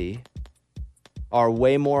masculinity are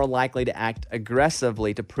way more likely to act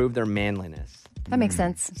aggressively to prove their manliness. That makes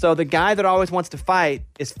sense. So the guy that always wants to fight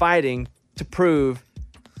is fighting to prove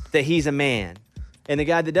that he's a man. And the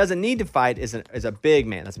guy that doesn't need to fight is a big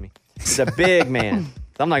man. That's me. He's a big man.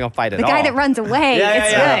 So I'm not going to fight at all. The guy that runs away,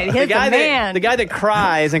 it's good. He's a man. The guy that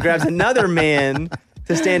cries and grabs another man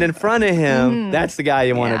to stand in front of him, that's the guy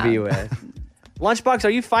you want to be with. Lunchbox, are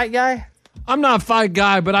you fight guy? I'm not fight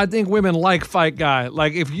guy, but I think women like fight guy.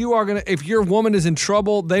 Like if your woman is in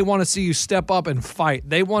trouble, they want to see you step up and fight.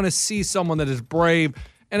 They want to see someone that is brave.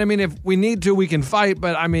 And I mean, if we need to, we can fight.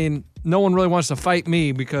 But I mean, no one really wants to fight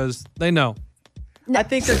me because they know. I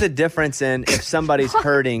think there's a difference in if somebody's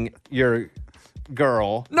hurting your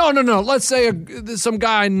girl. No. Let's say some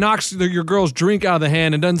guy knocks your girl's drink out of the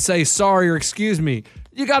hand and doesn't say sorry or excuse me.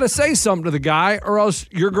 You got to say something to the guy or else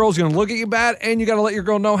your girl's going to look at you bad, and you got to let your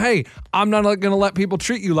girl know, hey, I'm not going to let people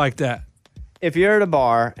treat you like that. If you're at a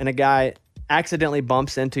bar and a guy accidentally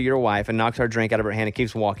bumps into your wife and knocks her drink out of her hand and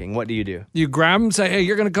keeps walking, what do? You grab him and say, hey,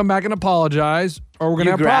 you're going to come back and apologize or we're going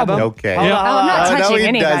to have a problem. Okay. I'm not touching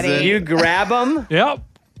anybody. You grab him? Yep.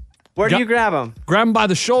 Where do you grab him? Grab him by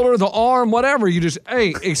the shoulder, the arm, whatever. You just,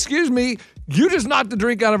 hey, excuse me, you just knocked the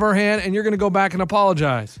drink out of her hand and you're going to go back and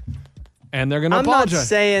apologize. And they're going to apologize. I'm not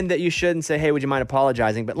saying that you shouldn't say, hey, would you mind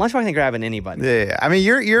apologizing? But Lunchbox ain't grabbing anybody. Yeah. I mean,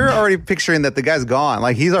 you're already picturing that the guy's gone.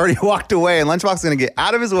 Like, he's already walked away, and Lunchbox is going to get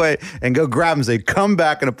out of his way and go grab him and say, come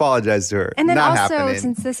back and apologize to her. And then not also, happening.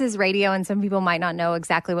 since this is radio and some people might not know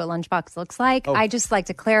exactly what Lunchbox looks like, I just like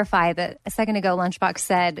to clarify that a second ago, Lunchbox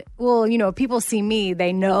said, well, if people see me,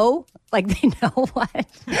 they know. Like, they know what?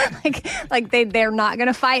 they're not going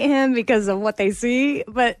to fight him because of what they see.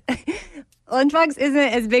 But Lunchbox isn't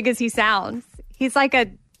as big as he sounds. He's like a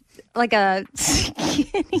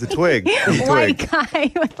he's a twig. White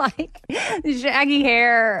guy with shaggy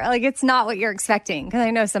hair. Like, it's not what you're expecting. Because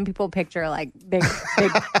I know some people picture big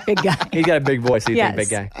guy. He's got a big voice, so you think big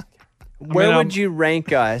guy. Where would you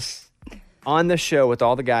rank us on the show with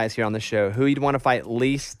all the guys here on the show? Who you'd want to fight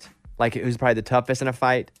least? Like, who's probably the toughest in a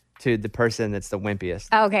fight to the person that's the wimpiest?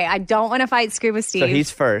 Okay, I don't want to fight Scuba Steve. So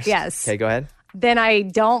he's first. Yes. Okay, go ahead. Then I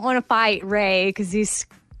don't want to fight Ray because he's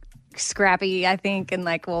scrappy, I think, and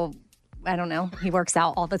I don't know. He works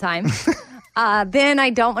out all the time. Then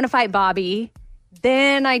I don't want to fight Bobby.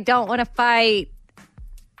 Then I don't want to fight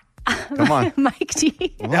Come on. Mike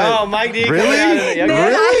D. No, Mike D. Really?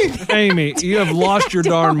 Really? Amy, you have lost your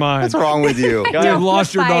darn mind. What's wrong with you? You have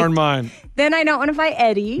lost your darn mind. Then I don't want to fight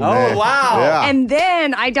Eddie. Oh, wow. Yeah. And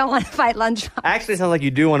then I don't want to fight Lunchbox. Actually, it sounds like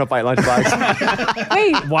you do want to fight Lunchbox.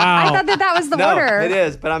 Wait. Wow. I thought that was the order. It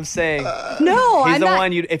is, but I'm saying No, he's I'm the not.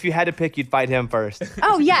 one if you had to pick, you'd fight him first.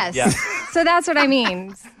 Oh, yes. Yeah. So that's what I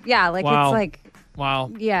mean. Yeah, Wow. it's like,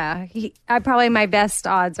 Wow. yeah, probably my best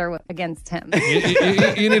odds are against him.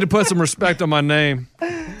 You need to put some respect on my name.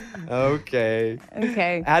 Okay.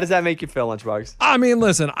 Okay. How does that make you feel, Lunchbox? I mean,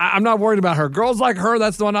 listen, I'm not worried about her. Girls like her,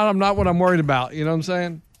 that's the one I'm not what I'm worried about. You know what I'm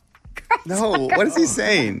saying? No, what is he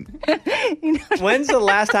saying? When's the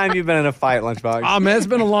last time you've been in a fight, Lunchbox? Oh, man, it's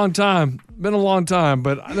been a long time. Been a long time.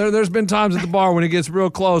 But there's been times at the bar when it gets real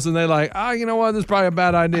close and they like, you know what, this is probably a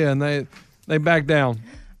bad idea. And they back down.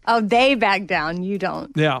 Oh, they back down. You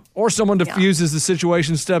don't. Yeah. Or someone diffuses the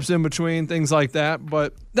situation, steps in between, things like that.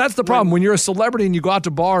 But that's the problem. When you're a celebrity and you go out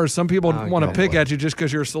to bars, some people want to pick at you just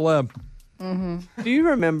because you're a celeb. Mm-hmm. Do you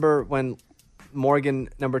remember when Morgan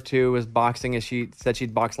 #2 was boxing and she said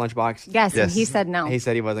she'd box Lunchbox? Yes, and he said no. He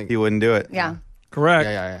said he wasn't. He wouldn't do it. Yeah. Correct.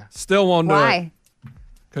 Yeah. Still won't do it. Why?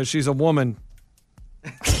 Because she's a woman.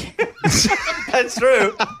 That's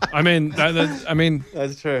true. I mean,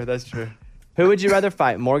 That's true. That's true. Who would you rather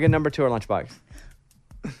fight, Morgan #2 or Lunchbox?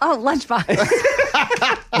 Oh,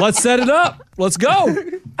 Lunchbox. Let's set it up. Let's go.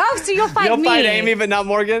 Oh, so you'll fight me. You'll fight Amy, but not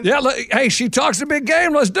Morgan? Yeah. Hey, she talks a big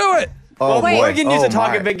game. Let's do it. Oh, Well, Morgan used to talk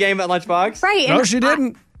my. a big game at Lunchbox. Right. No, and she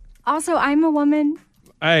didn't. Also, I'm a woman.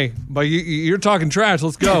 Hey, but you're talking trash.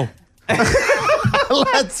 Let's go.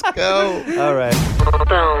 Let's go. All right.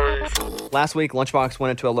 Last week, Lunchbox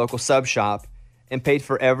went into a local sub shop and paid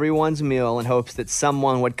for everyone's meal in hopes that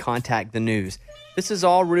someone would contact the news. This is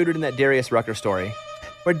all rooted in that Darius Rucker story,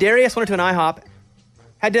 where Darius went into an IHOP,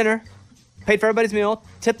 had dinner, paid for everybody's meal,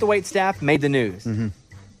 tipped the wait staff, made the news. Mm-hmm.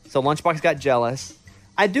 So Lunchbox got jealous,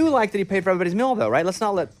 I do like that he paid for everybody's meal, though, right? Let's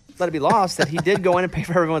not let it be lost that he did go in and pay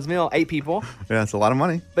for everyone's meal, 8 people. Yeah, that's a lot of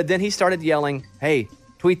money. But then he started yelling, hey,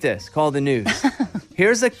 tweet this, call the news.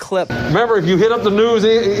 Here's a clip. Remember, if you hit up the news,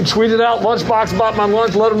 tweet it out, Lunchbox bought my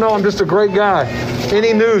lunch, let them know I'm just a great guy.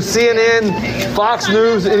 Any news, CNN, Fox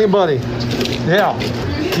News, anybody. Yeah.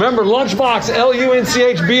 Remember, Lunchbox,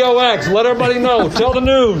 LUNCHBOX. Let everybody know. Tell the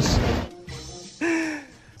news.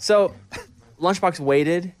 So, Lunchbox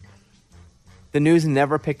waited. The news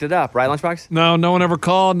never picked it up, right, Lunchbox? No one ever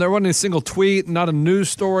called. There wasn't a single tweet, not a news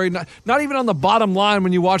story, not even on the bottom line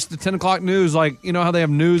when you watch the 10 o'clock news. Like, you know how they have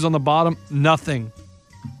news on the bottom? Nothing.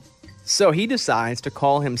 So he decides to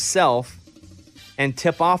call himself and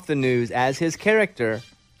tip off the news as his character.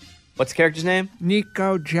 What's the character's name?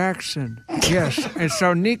 Nico Jackson. Yes. And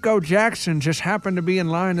so Nico Jackson just happened to be in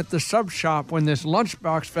line at the sub shop when this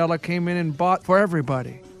Lunchbox fella came in and bought for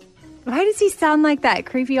everybody. Why does he sound like that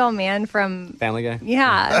creepy old man from Family Guy?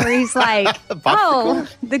 Yeah, where he's like, oh,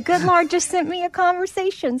 the good Lord just sent me a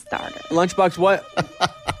conversation starter. Lunchbox, what?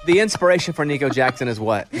 The inspiration for Nico Jackson is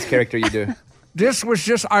what? This character you do? This was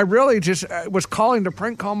just, I really just was calling to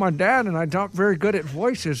prank call my dad, and I'm not very good at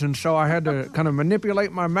voices, and so I had to kind of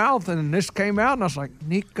manipulate my mouth, and this came out, and I was like,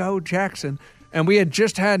 Nico Jackson. And we had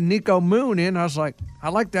just had Nico Moon in. I was like, I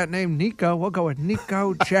like that name, Nico. We'll go with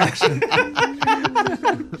Nico Jackson.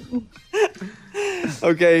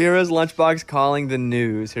 Okay, here is Lunchbox calling the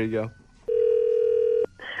news. Here you go.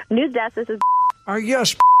 News desk, this is...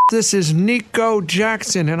 Yes, this is Nico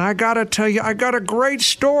Jackson, and I gotta tell you, I got a great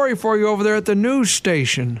story for you over there at the news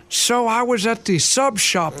station. So I was at the sub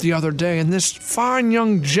shop the other day, and this fine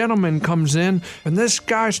young gentleman comes in, and this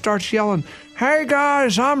guy starts yelling, hey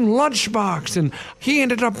guys, I'm Lunchbox, and he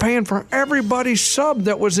ended up paying for everybody's sub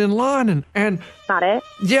that was in line, and Not it?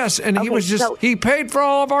 Yes, and he was just, he paid for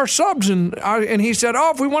all of our subs, and he said,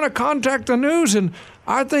 oh, if we want to contact the news, and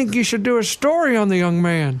I think you should do a story on the young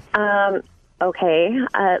man. Okay.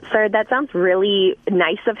 Sir, that sounds really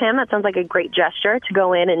nice of him. That sounds like a great gesture to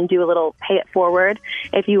go in and do a little pay it forward,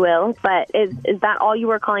 if you will. But is that all you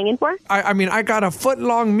were calling in for? I mean, I got a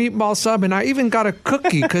foot-long meatball sub, and I even got a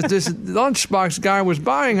cookie because this Lunchbox guy was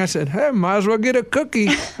buying. I said, hey, might as well get a cookie.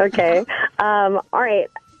 Okay. All right.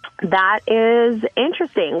 That is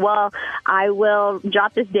interesting. Well, I will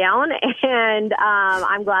jot this down, and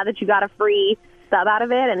I'm glad that you got a free sub out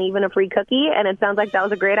of it and even a free cookie, and it sounds like that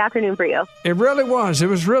was a great afternoon for you. It really was. It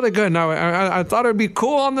was really good. Now, I thought it would be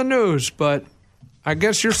cool on the news, but I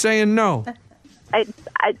guess you're saying no.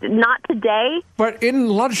 Not today. But isn't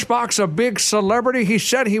Lunchbox a big celebrity? He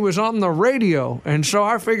said he was on the radio, and so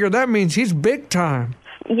I figure that means he's big time.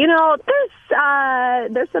 You know,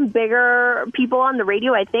 there's some bigger people on the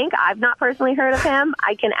radio, I think. I've not personally heard of him.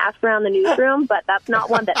 I can ask around the newsroom, but that's not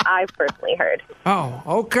one that I've personally heard. Oh,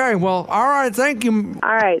 okay. Well, all right. Thank you.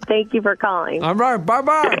 All right. Thank you for calling. All right.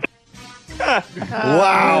 Bye-bye.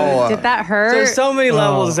 Wow. Did that hurt? So many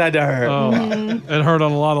levels had to hurt. Oh, it hurt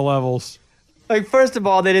on a lot of levels. Like, first of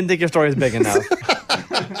all, they didn't think your story was big enough.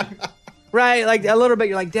 Right? Like, a little bit,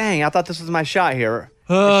 you're like, dang, I thought this was my shot here.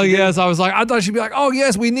 Oh, yes. I was like, I thought she'd be like, oh,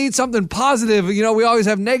 yes, we need something positive. You know, we always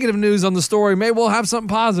have negative news on the story. Maybe we'll have something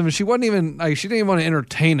positive. And she wasn't even, like, she didn't even want to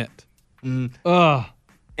entertain it.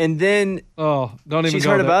 And then, don't even she's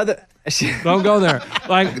go heard there. about other. Don't go there.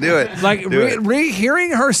 Like, do it. Like, Do it.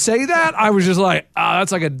 hearing her say that, I was just like,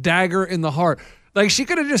 that's like a dagger in the heart. Like, she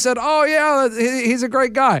could have just said, oh, yeah, he's a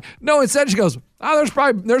great guy. No, instead she goes,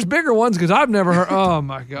 there's bigger ones because I've never heard. Oh,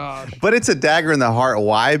 my God. But it's a dagger in the heart.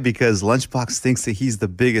 Why? Because Lunchbox thinks that he's the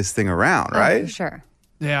biggest thing around, right? For sure.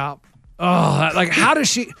 Yeah. Oh, like, how does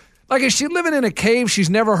she, like, is she living in a cave? She's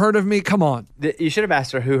never heard of me? Come on. You should have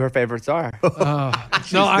asked her who her favorites are.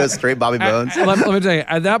 She goes straight Bobby Bones. Let me tell you,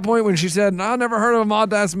 at that point when she said, no, I never heard of him,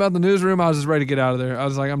 I'll ask about the newsroom, I was just ready to get out of there. I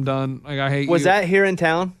was like, I'm done. Like, I hate you. Was that here in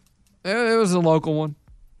town? It was a local one.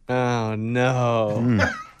 Oh, no.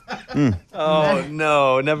 Oh,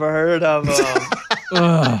 no. Never heard of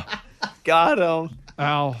him. Got him.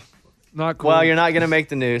 Ow. Not cool. Well, you're not going to make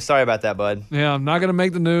the news. Sorry about that, bud. Yeah, I'm not going to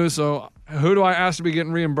make the news, so who do I ask to be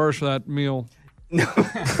getting reimbursed for that meal?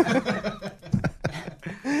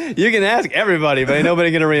 You can ask everybody, but ain't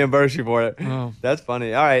nobody going to reimburse you for it. Oh. That's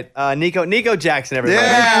funny. All right. Nico Jackson, everybody.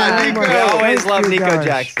 Yeah, Nico. We always love you, Nico guys.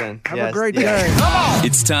 Jackson. Have Yes, a great yes. day.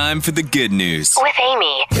 It's time for the good news. With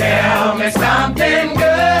Amy. Tell me something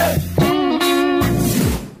good.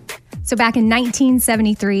 So back in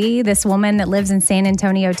 1973, this woman that lives in San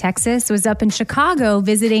Antonio, Texas, was up in Chicago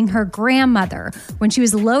visiting her grandmother. When she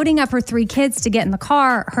was loading up her 3 kids to get in the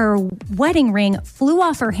car, her wedding ring flew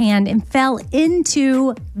off her hand and fell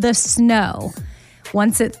into the snow.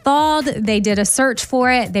 Once it thawed, they did a search for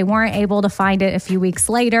it. They weren't able to find it a few weeks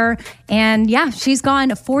later. And yeah, she's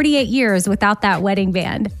gone 48 years without that wedding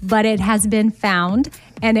band, but it has been found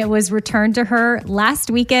and it was returned to her last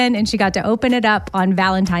weekend and she got to open it up on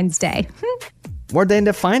Valentine's Day. Where'd they end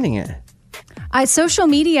up finding it? Social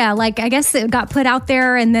media, I guess it got put out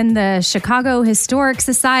there and then the Chicago Historic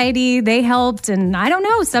Society, they helped. And I don't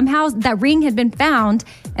know, somehow that ring had been found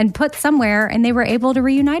and put somewhere and they were able to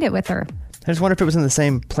reunite it with her. I just wonder if it was in the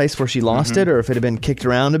same place where she lost it or if it had been kicked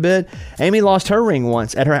around a bit. Amy lost her ring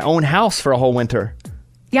once at her own house for a whole winter.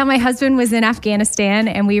 Yeah, my husband was in Afghanistan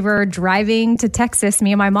and we were driving to Texas,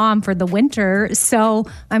 me and my mom, for the winter. So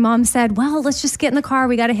my mom said, well, let's just get in the car.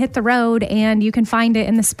 We got to hit the road and you can find it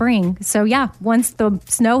in the spring. So yeah, once the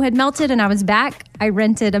snow had melted and I was back, I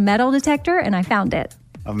rented a metal detector and I found it.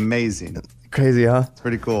 Amazing. Crazy, huh? It's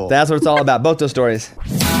pretty cool. That's what it's all about, both those stories.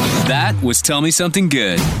 That was Tell Me Something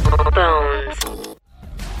Good.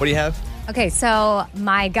 What do you have? Okay, so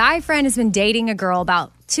my guy friend has been dating a girl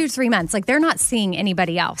about 2 to 3 months. They're not seeing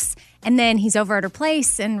anybody else. And then he's over at her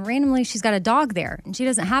place and randomly she's got a dog there and she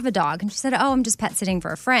doesn't have a dog. And she said, oh, I'm just pet sitting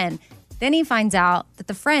for a friend. Then he finds out that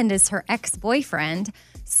the friend is her ex-boyfriend.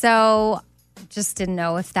 So just didn't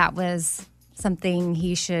know if that was something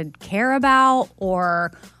he should care about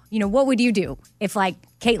or, what would you do if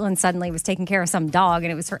Caitlin suddenly was taking care of some dog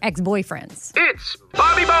and it was her ex-boyfriend's? It's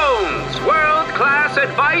Bobby Bones, world-class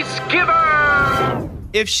advice giver.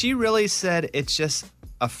 If she really said it's just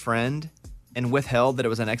a friend and withheld that it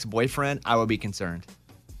was an ex-boyfriend, I would be concerned.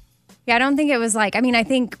 Yeah, I don't think it was I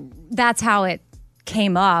think that's how it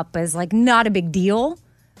came up as not a big deal,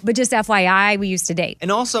 but just FYI, we used to date.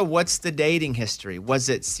 And also, what's the dating history? Was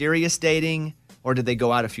it serious dating or did they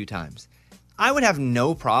go out a few times? I would have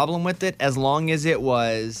no problem with it as long as it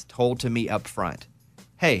was told to me up front.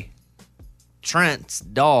 Hey, Trent's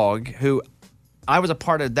dog, who I was a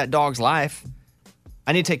part of that dog's life,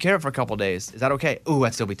 I need to take care of it for a couple days. Is that okay? Ooh,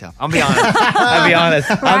 that'd still be tough. I'll be honest. I'll be honest.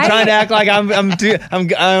 Right? I'm trying to act like I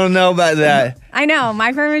don't know about that. I know.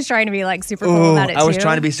 My friend was trying to be super cool about it too. I was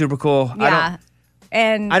trying to be super cool. Yeah.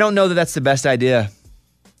 I don't know that that's the best idea.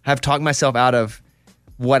 I've talked myself out of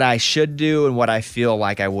what I should do and what I feel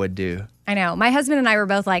like I would do. I know. My husband and I were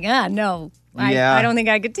both no. Yeah. I don't think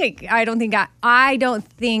I could I don't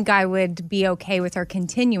think I would be okay with her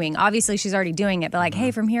continuing. Obviously, she's already doing it, but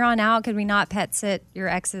hey, from here on out, could we not pet sit your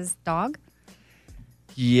ex's dog?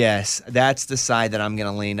 Yes, that's the side that I'm going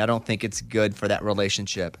to lean. I don't think it's good for that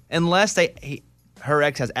relationship. Unless her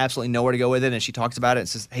ex has absolutely nowhere to go with it and she talks about it and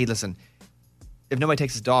says, hey, listen, if nobody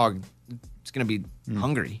takes his dog, it's going to be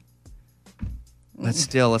hungry. But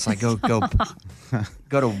still, let's go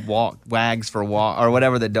to Wags for walk or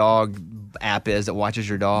whatever the dog app is that watches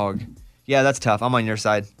your dog. Yeah, that's tough. I'm on your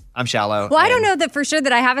side. I'm shallow. Well, I don't know that for sure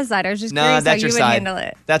that I have a side. I was just curious how you would handle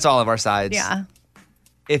it. That's all of our sides. Yeah.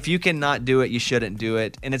 If you cannot do it, you shouldn't do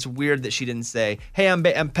it. And it's weird that she didn't say, hey, I'm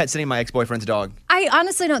pet sitting my ex-boyfriend's dog. I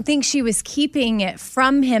honestly don't think she was keeping it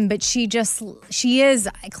from him, but she is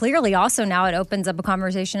clearly also now it opens up a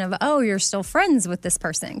conversation of, oh, you're still friends with this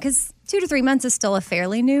person. Because 2 to 3 months is still a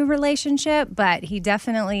fairly new relationship, but he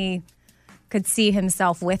definitely could see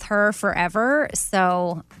himself with her forever.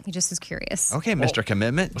 So he just was curious. Okay, Mr.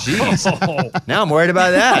 Commitment. Jeez. Now I'm worried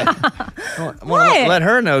about that. I want to let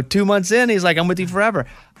her know 2 months in, he's like, I'm with you forever.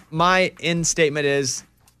 My end statement is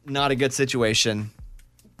not a good situation.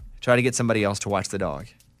 Try to get somebody else to watch the dog.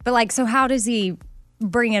 But so how does he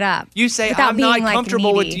bring it up? You say, I'm not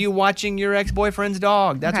comfortable with you watching your ex-boyfriend's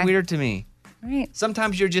dog. That's weird to me. Right.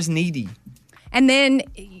 Sometimes you're just needy. And then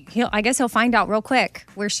I guess he'll find out real quick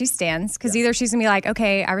where she stands because either she's gonna be like,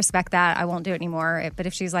 okay, I respect that, I won't do it anymore. But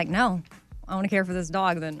if she's like, no, I want to care for this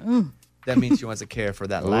dog, then that means she wants to care for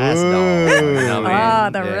that last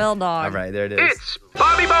dog. The real dog. All right, there it is. It's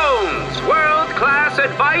Bobby Bones, world-class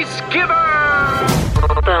advice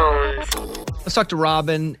giver. Bones. Let's talk to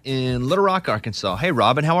Robin in Little Rock, Arkansas. Hey,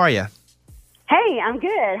 Robin, how are you? Hey, I'm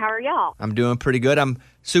good. How are y'all? I'm doing pretty good. I'm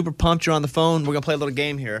super pumped you're on the phone. We're gonna play a little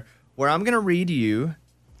game here where I'm going to read you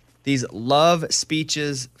these love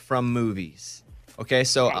speeches from movies. Okay,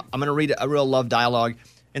 so I'm going to read a real love dialogue.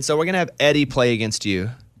 And so we're going to have Eddie play against you.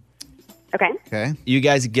 Okay. You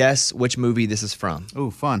guys guess which movie this is from. Ooh,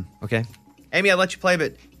 fun. Okay. Amy, I'll let you play,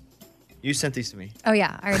 but you sent these to me. Oh,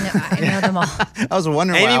 yeah. I know them all. I was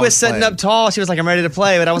wondering Amy was sitting up tall. She was like, I'm ready to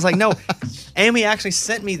play. But I was like, no. Amy actually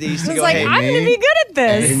sent me these to go, hey, I'm going to be good at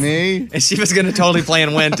this. Amy. And she was going to totally play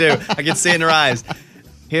and win, too. I could see it in her eyes.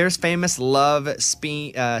 Here's famous love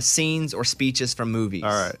scenes or speeches from movies.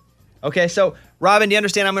 All right. Okay, so Robin, do you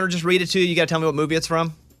understand? I'm going to just read it to you. You got to tell me what movie it's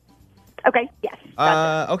from. Okay. Yes.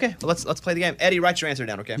 Okay. Well, let's play the game. Eddie, write your answer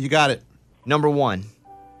down. Okay. You got it. number 1.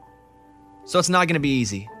 So it's not going to be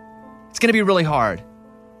easy. It's going to be really hard.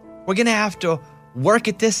 We're going to have to work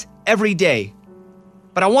at this every day.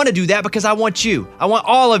 But I want to do that because I want you. I want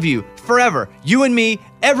all of you forever. You and me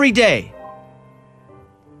every day.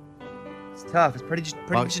 It's tough. It's pretty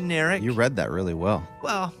generic. You read that really well.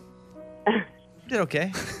 Well, you did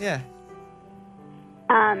okay. Yeah.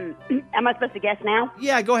 Am I supposed to guess now?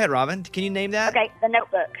 Yeah, go ahead, Robin. Can you name that? Okay, The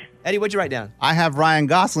Notebook. Eddie, what'd you write down? I have Ryan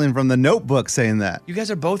Gosling from The Notebook saying that. You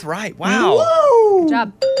guys are both right. Wow. Woo! Good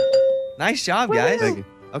job. Nice job, guys. Thank you.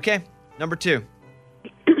 Okay, number 2.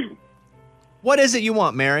 What is it you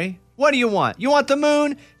want, Mary? What do you want? You want the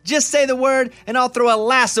moon? Just say the word, and I'll throw a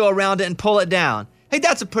lasso around it and pull it down. Hey,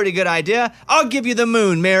 that's a pretty good idea. I'll give you the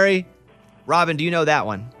moon, Mary. Robin, do you know that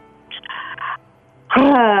one?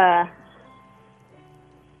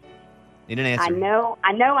 Need an answer. I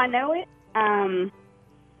know it.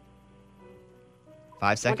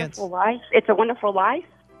 5 seconds. Wonderful Life. It's a Wonderful Life.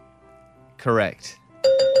 Correct.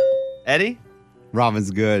 Eddie?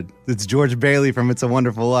 Robin's good. It's George Bailey from It's a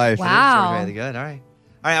Wonderful Life. Wow. Really good. All right.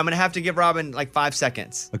 All right, I'm going to have to give Robin like 5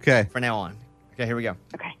 seconds. Okay. From now on. Okay, here we go.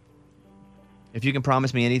 Okay. If you can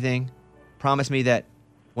promise me anything, promise me that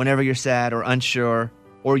whenever you're sad or unsure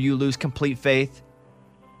or you lose complete faith,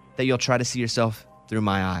 that you'll try to see yourself through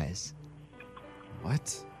my eyes.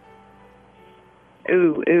 What?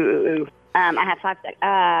 Ooh. I have 5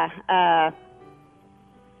 seconds.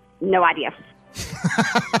 No idea.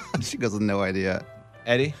 She goes with no idea.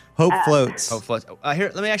 Eddie? Hope floats. Hope floats.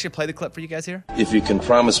 Here, let me actually play the clip for you guys here. If you can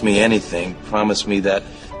promise me anything, promise me that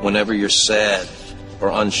whenever you're sad or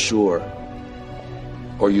unsure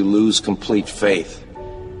or you lose complete faith,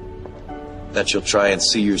 that you'll try and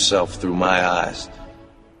see yourself through my eyes.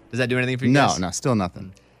 Does that do anything for you guys? No, still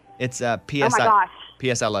nothing. It's P.S. Oh my gosh.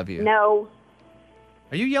 P.S. I love you. No.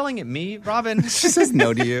 Are you yelling at me, Robin? She says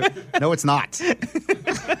no to you. No, it's not.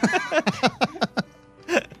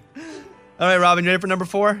 All right, Robin, you ready for number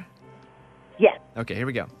 4? Yes. Okay, here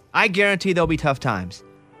we go. I guarantee there'll be tough times.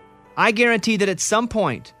 I guarantee that at some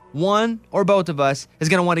point, one or both of us is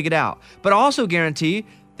going to want to get out. But I also guarantee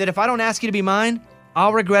that if I don't ask you to be mine,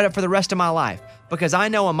 I'll regret it for the rest of my life. Because I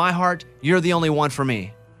know in my heart, you're the only one for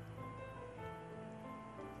me.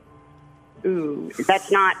 Ooh,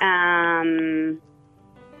 that's not,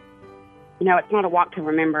 it's not A Walk to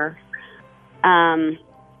Remember.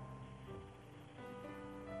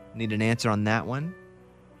 Need an answer on that one?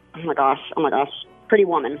 Oh my gosh. Pretty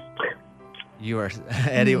Woman. You are,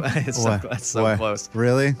 Eddie, it's so close.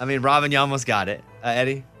 Really? I mean, Robin, you almost got it.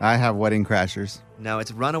 Eddie? I have Wedding Crashers. No,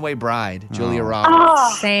 it's Runaway Bride, Julia Roberts.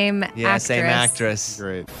 Oh. Same actress. Yeah, same actress.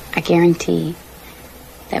 Great. I guarantee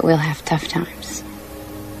that we'll have tough times.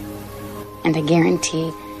 And I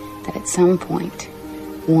guarantee that at some point,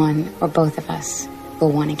 one or both of us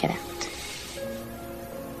will want to get out.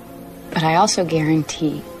 But I also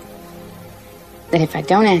guarantee that if I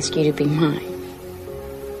don't ask you to be mine,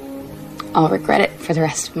 I'll regret it for the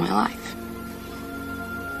rest of my life.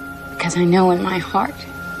 Because I know in my heart,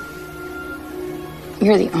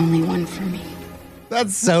 you're the only one for me.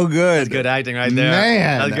 That's so good. That's good acting right there.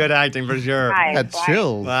 Man. That's good acting for sure. Right, Got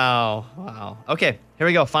chills. Wow. Okay, here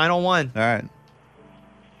we go. Final one. All right.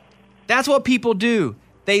 That's what people do.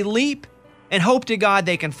 They leap and hope to God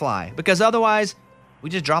they can fly. Because otherwise, we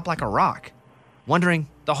just drop like a rock, wondering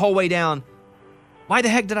the whole way down, why the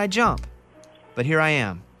heck did I jump? But here I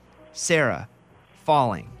am, Sarah,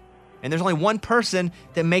 falling. And there's only one person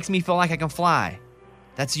that makes me feel like I can fly.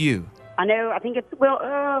 That's you. I know. I think it's Will.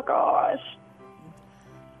 Oh gosh.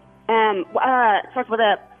 Starts with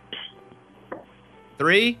a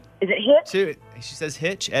 3. Is it Hitch? 2. She says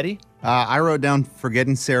Hitch. Eddie? I wrote down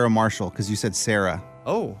Forgetting Sarah Marshall because you said Sarah.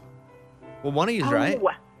 Oh. Well, one of you is right.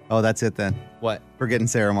 Oh, that's it then. What? Forgetting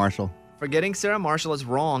Sarah Marshall. Forgetting Sarah Marshall is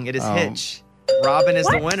wrong. It is Hitch. Robin is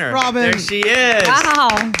the winner. Robin. There she is.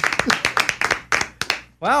 Wow.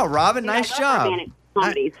 Wow, Robin, nice job. Romantic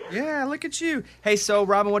comedies. Yeah, look at you. Hey, so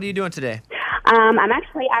Robin, what are you doing today? I'm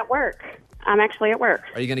actually at work. Are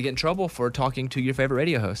you going to get in trouble for talking to your favorite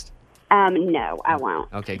radio host? No, I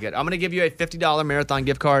won't. Okay, good. I'm going to give you a $50 marathon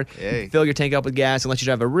gift card. Hey. Fill your tank up with gas unless you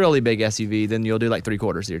drive a really big SUV. Then you'll do like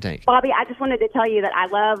 3/4 of your tank. Bobby, I just wanted to tell you that I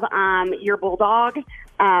love your bulldog.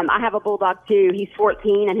 I have a bulldog too. He's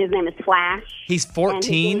 14 and his name is Flash. He's And 14?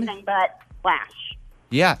 he's anything but Flash.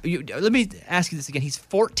 Yeah. Let me ask you this again. He's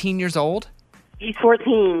 14 years old? He's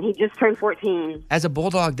 14. He just turned 14. As a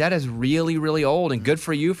bulldog, that is really, really old, and good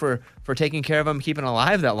for you for taking care of him, keeping him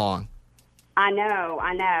alive that long. I know.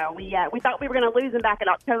 We thought we were going to lose him back in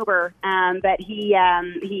October, but he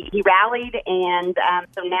rallied, and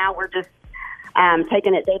so now we're just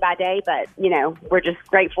taking it day by day. But, we're just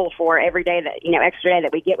grateful for every day that, extra day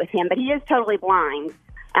that we get with him. But he is totally blind.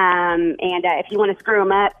 And if you want to screw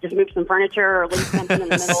him up, just move some furniture or leave something in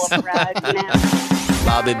the middle of the rug,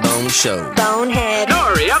 Bobby Bones Show. Bonehead.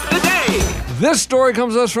 Story of the day. This story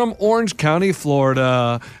comes to us from Orange County,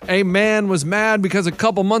 Florida. A man was mad because a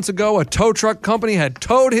couple months ago, a tow truck company had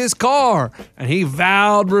towed his car, and he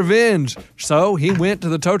vowed revenge. So he went to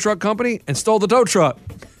the tow truck company and stole the tow truck.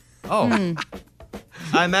 Oh.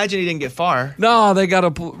 I imagine he didn't get far. No, they got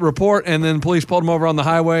a report, and then police pulled him over on the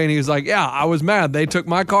highway, and he was like, yeah, I was mad. They took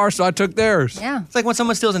my car, so I took theirs. Yeah. It's like when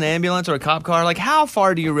someone steals an ambulance or a cop car, like, how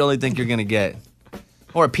far do you really think you're going to get?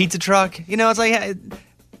 Or a pizza truck? It's like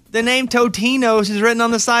the name Totino's is written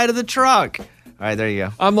on the side of the truck. All right, there you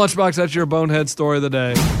go. I'm Lunchbox. That's your bonehead story of the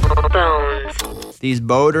day. These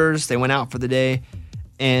boaters, they went out for the day,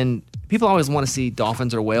 and people always want to see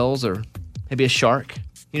dolphins or whales or maybe a shark,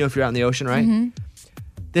 if you're out in the ocean, right? Mm-hmm.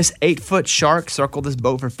 This 8-foot shark circled this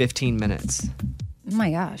boat for 15 minutes. Oh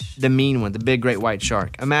my gosh. The mean one, the big great white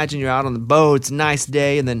shark. Imagine you're out on the boat, it's a nice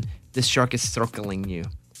day, and then this shark is circling you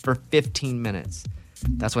for 15 minutes.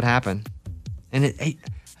 That's what happened. And I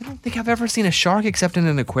don't think I've ever seen a shark except in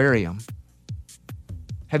an aquarium.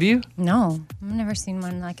 Have you? No, I've never seen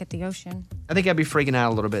one like at the ocean. I think I'd be freaking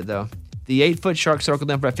out a little bit, though. The 8-foot shark circled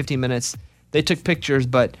them for about 15 minutes. They took pictures,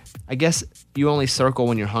 but I guess you only circle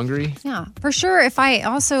when you're hungry. Yeah, for sure. If I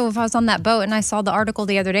was on that boat and I saw the article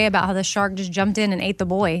the other day about how the shark just jumped in and ate the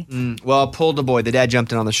boy. Well, pulled the boy. The dad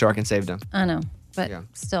jumped in on the shark and saved him. I know, but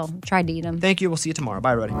still, tried to eat him. Thank you. We'll see you tomorrow.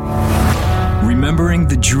 Bye, everybody. Remembering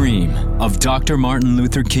the dream of Dr. Martin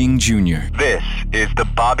Luther King Jr. This is the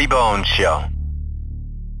Bobby Bones Show.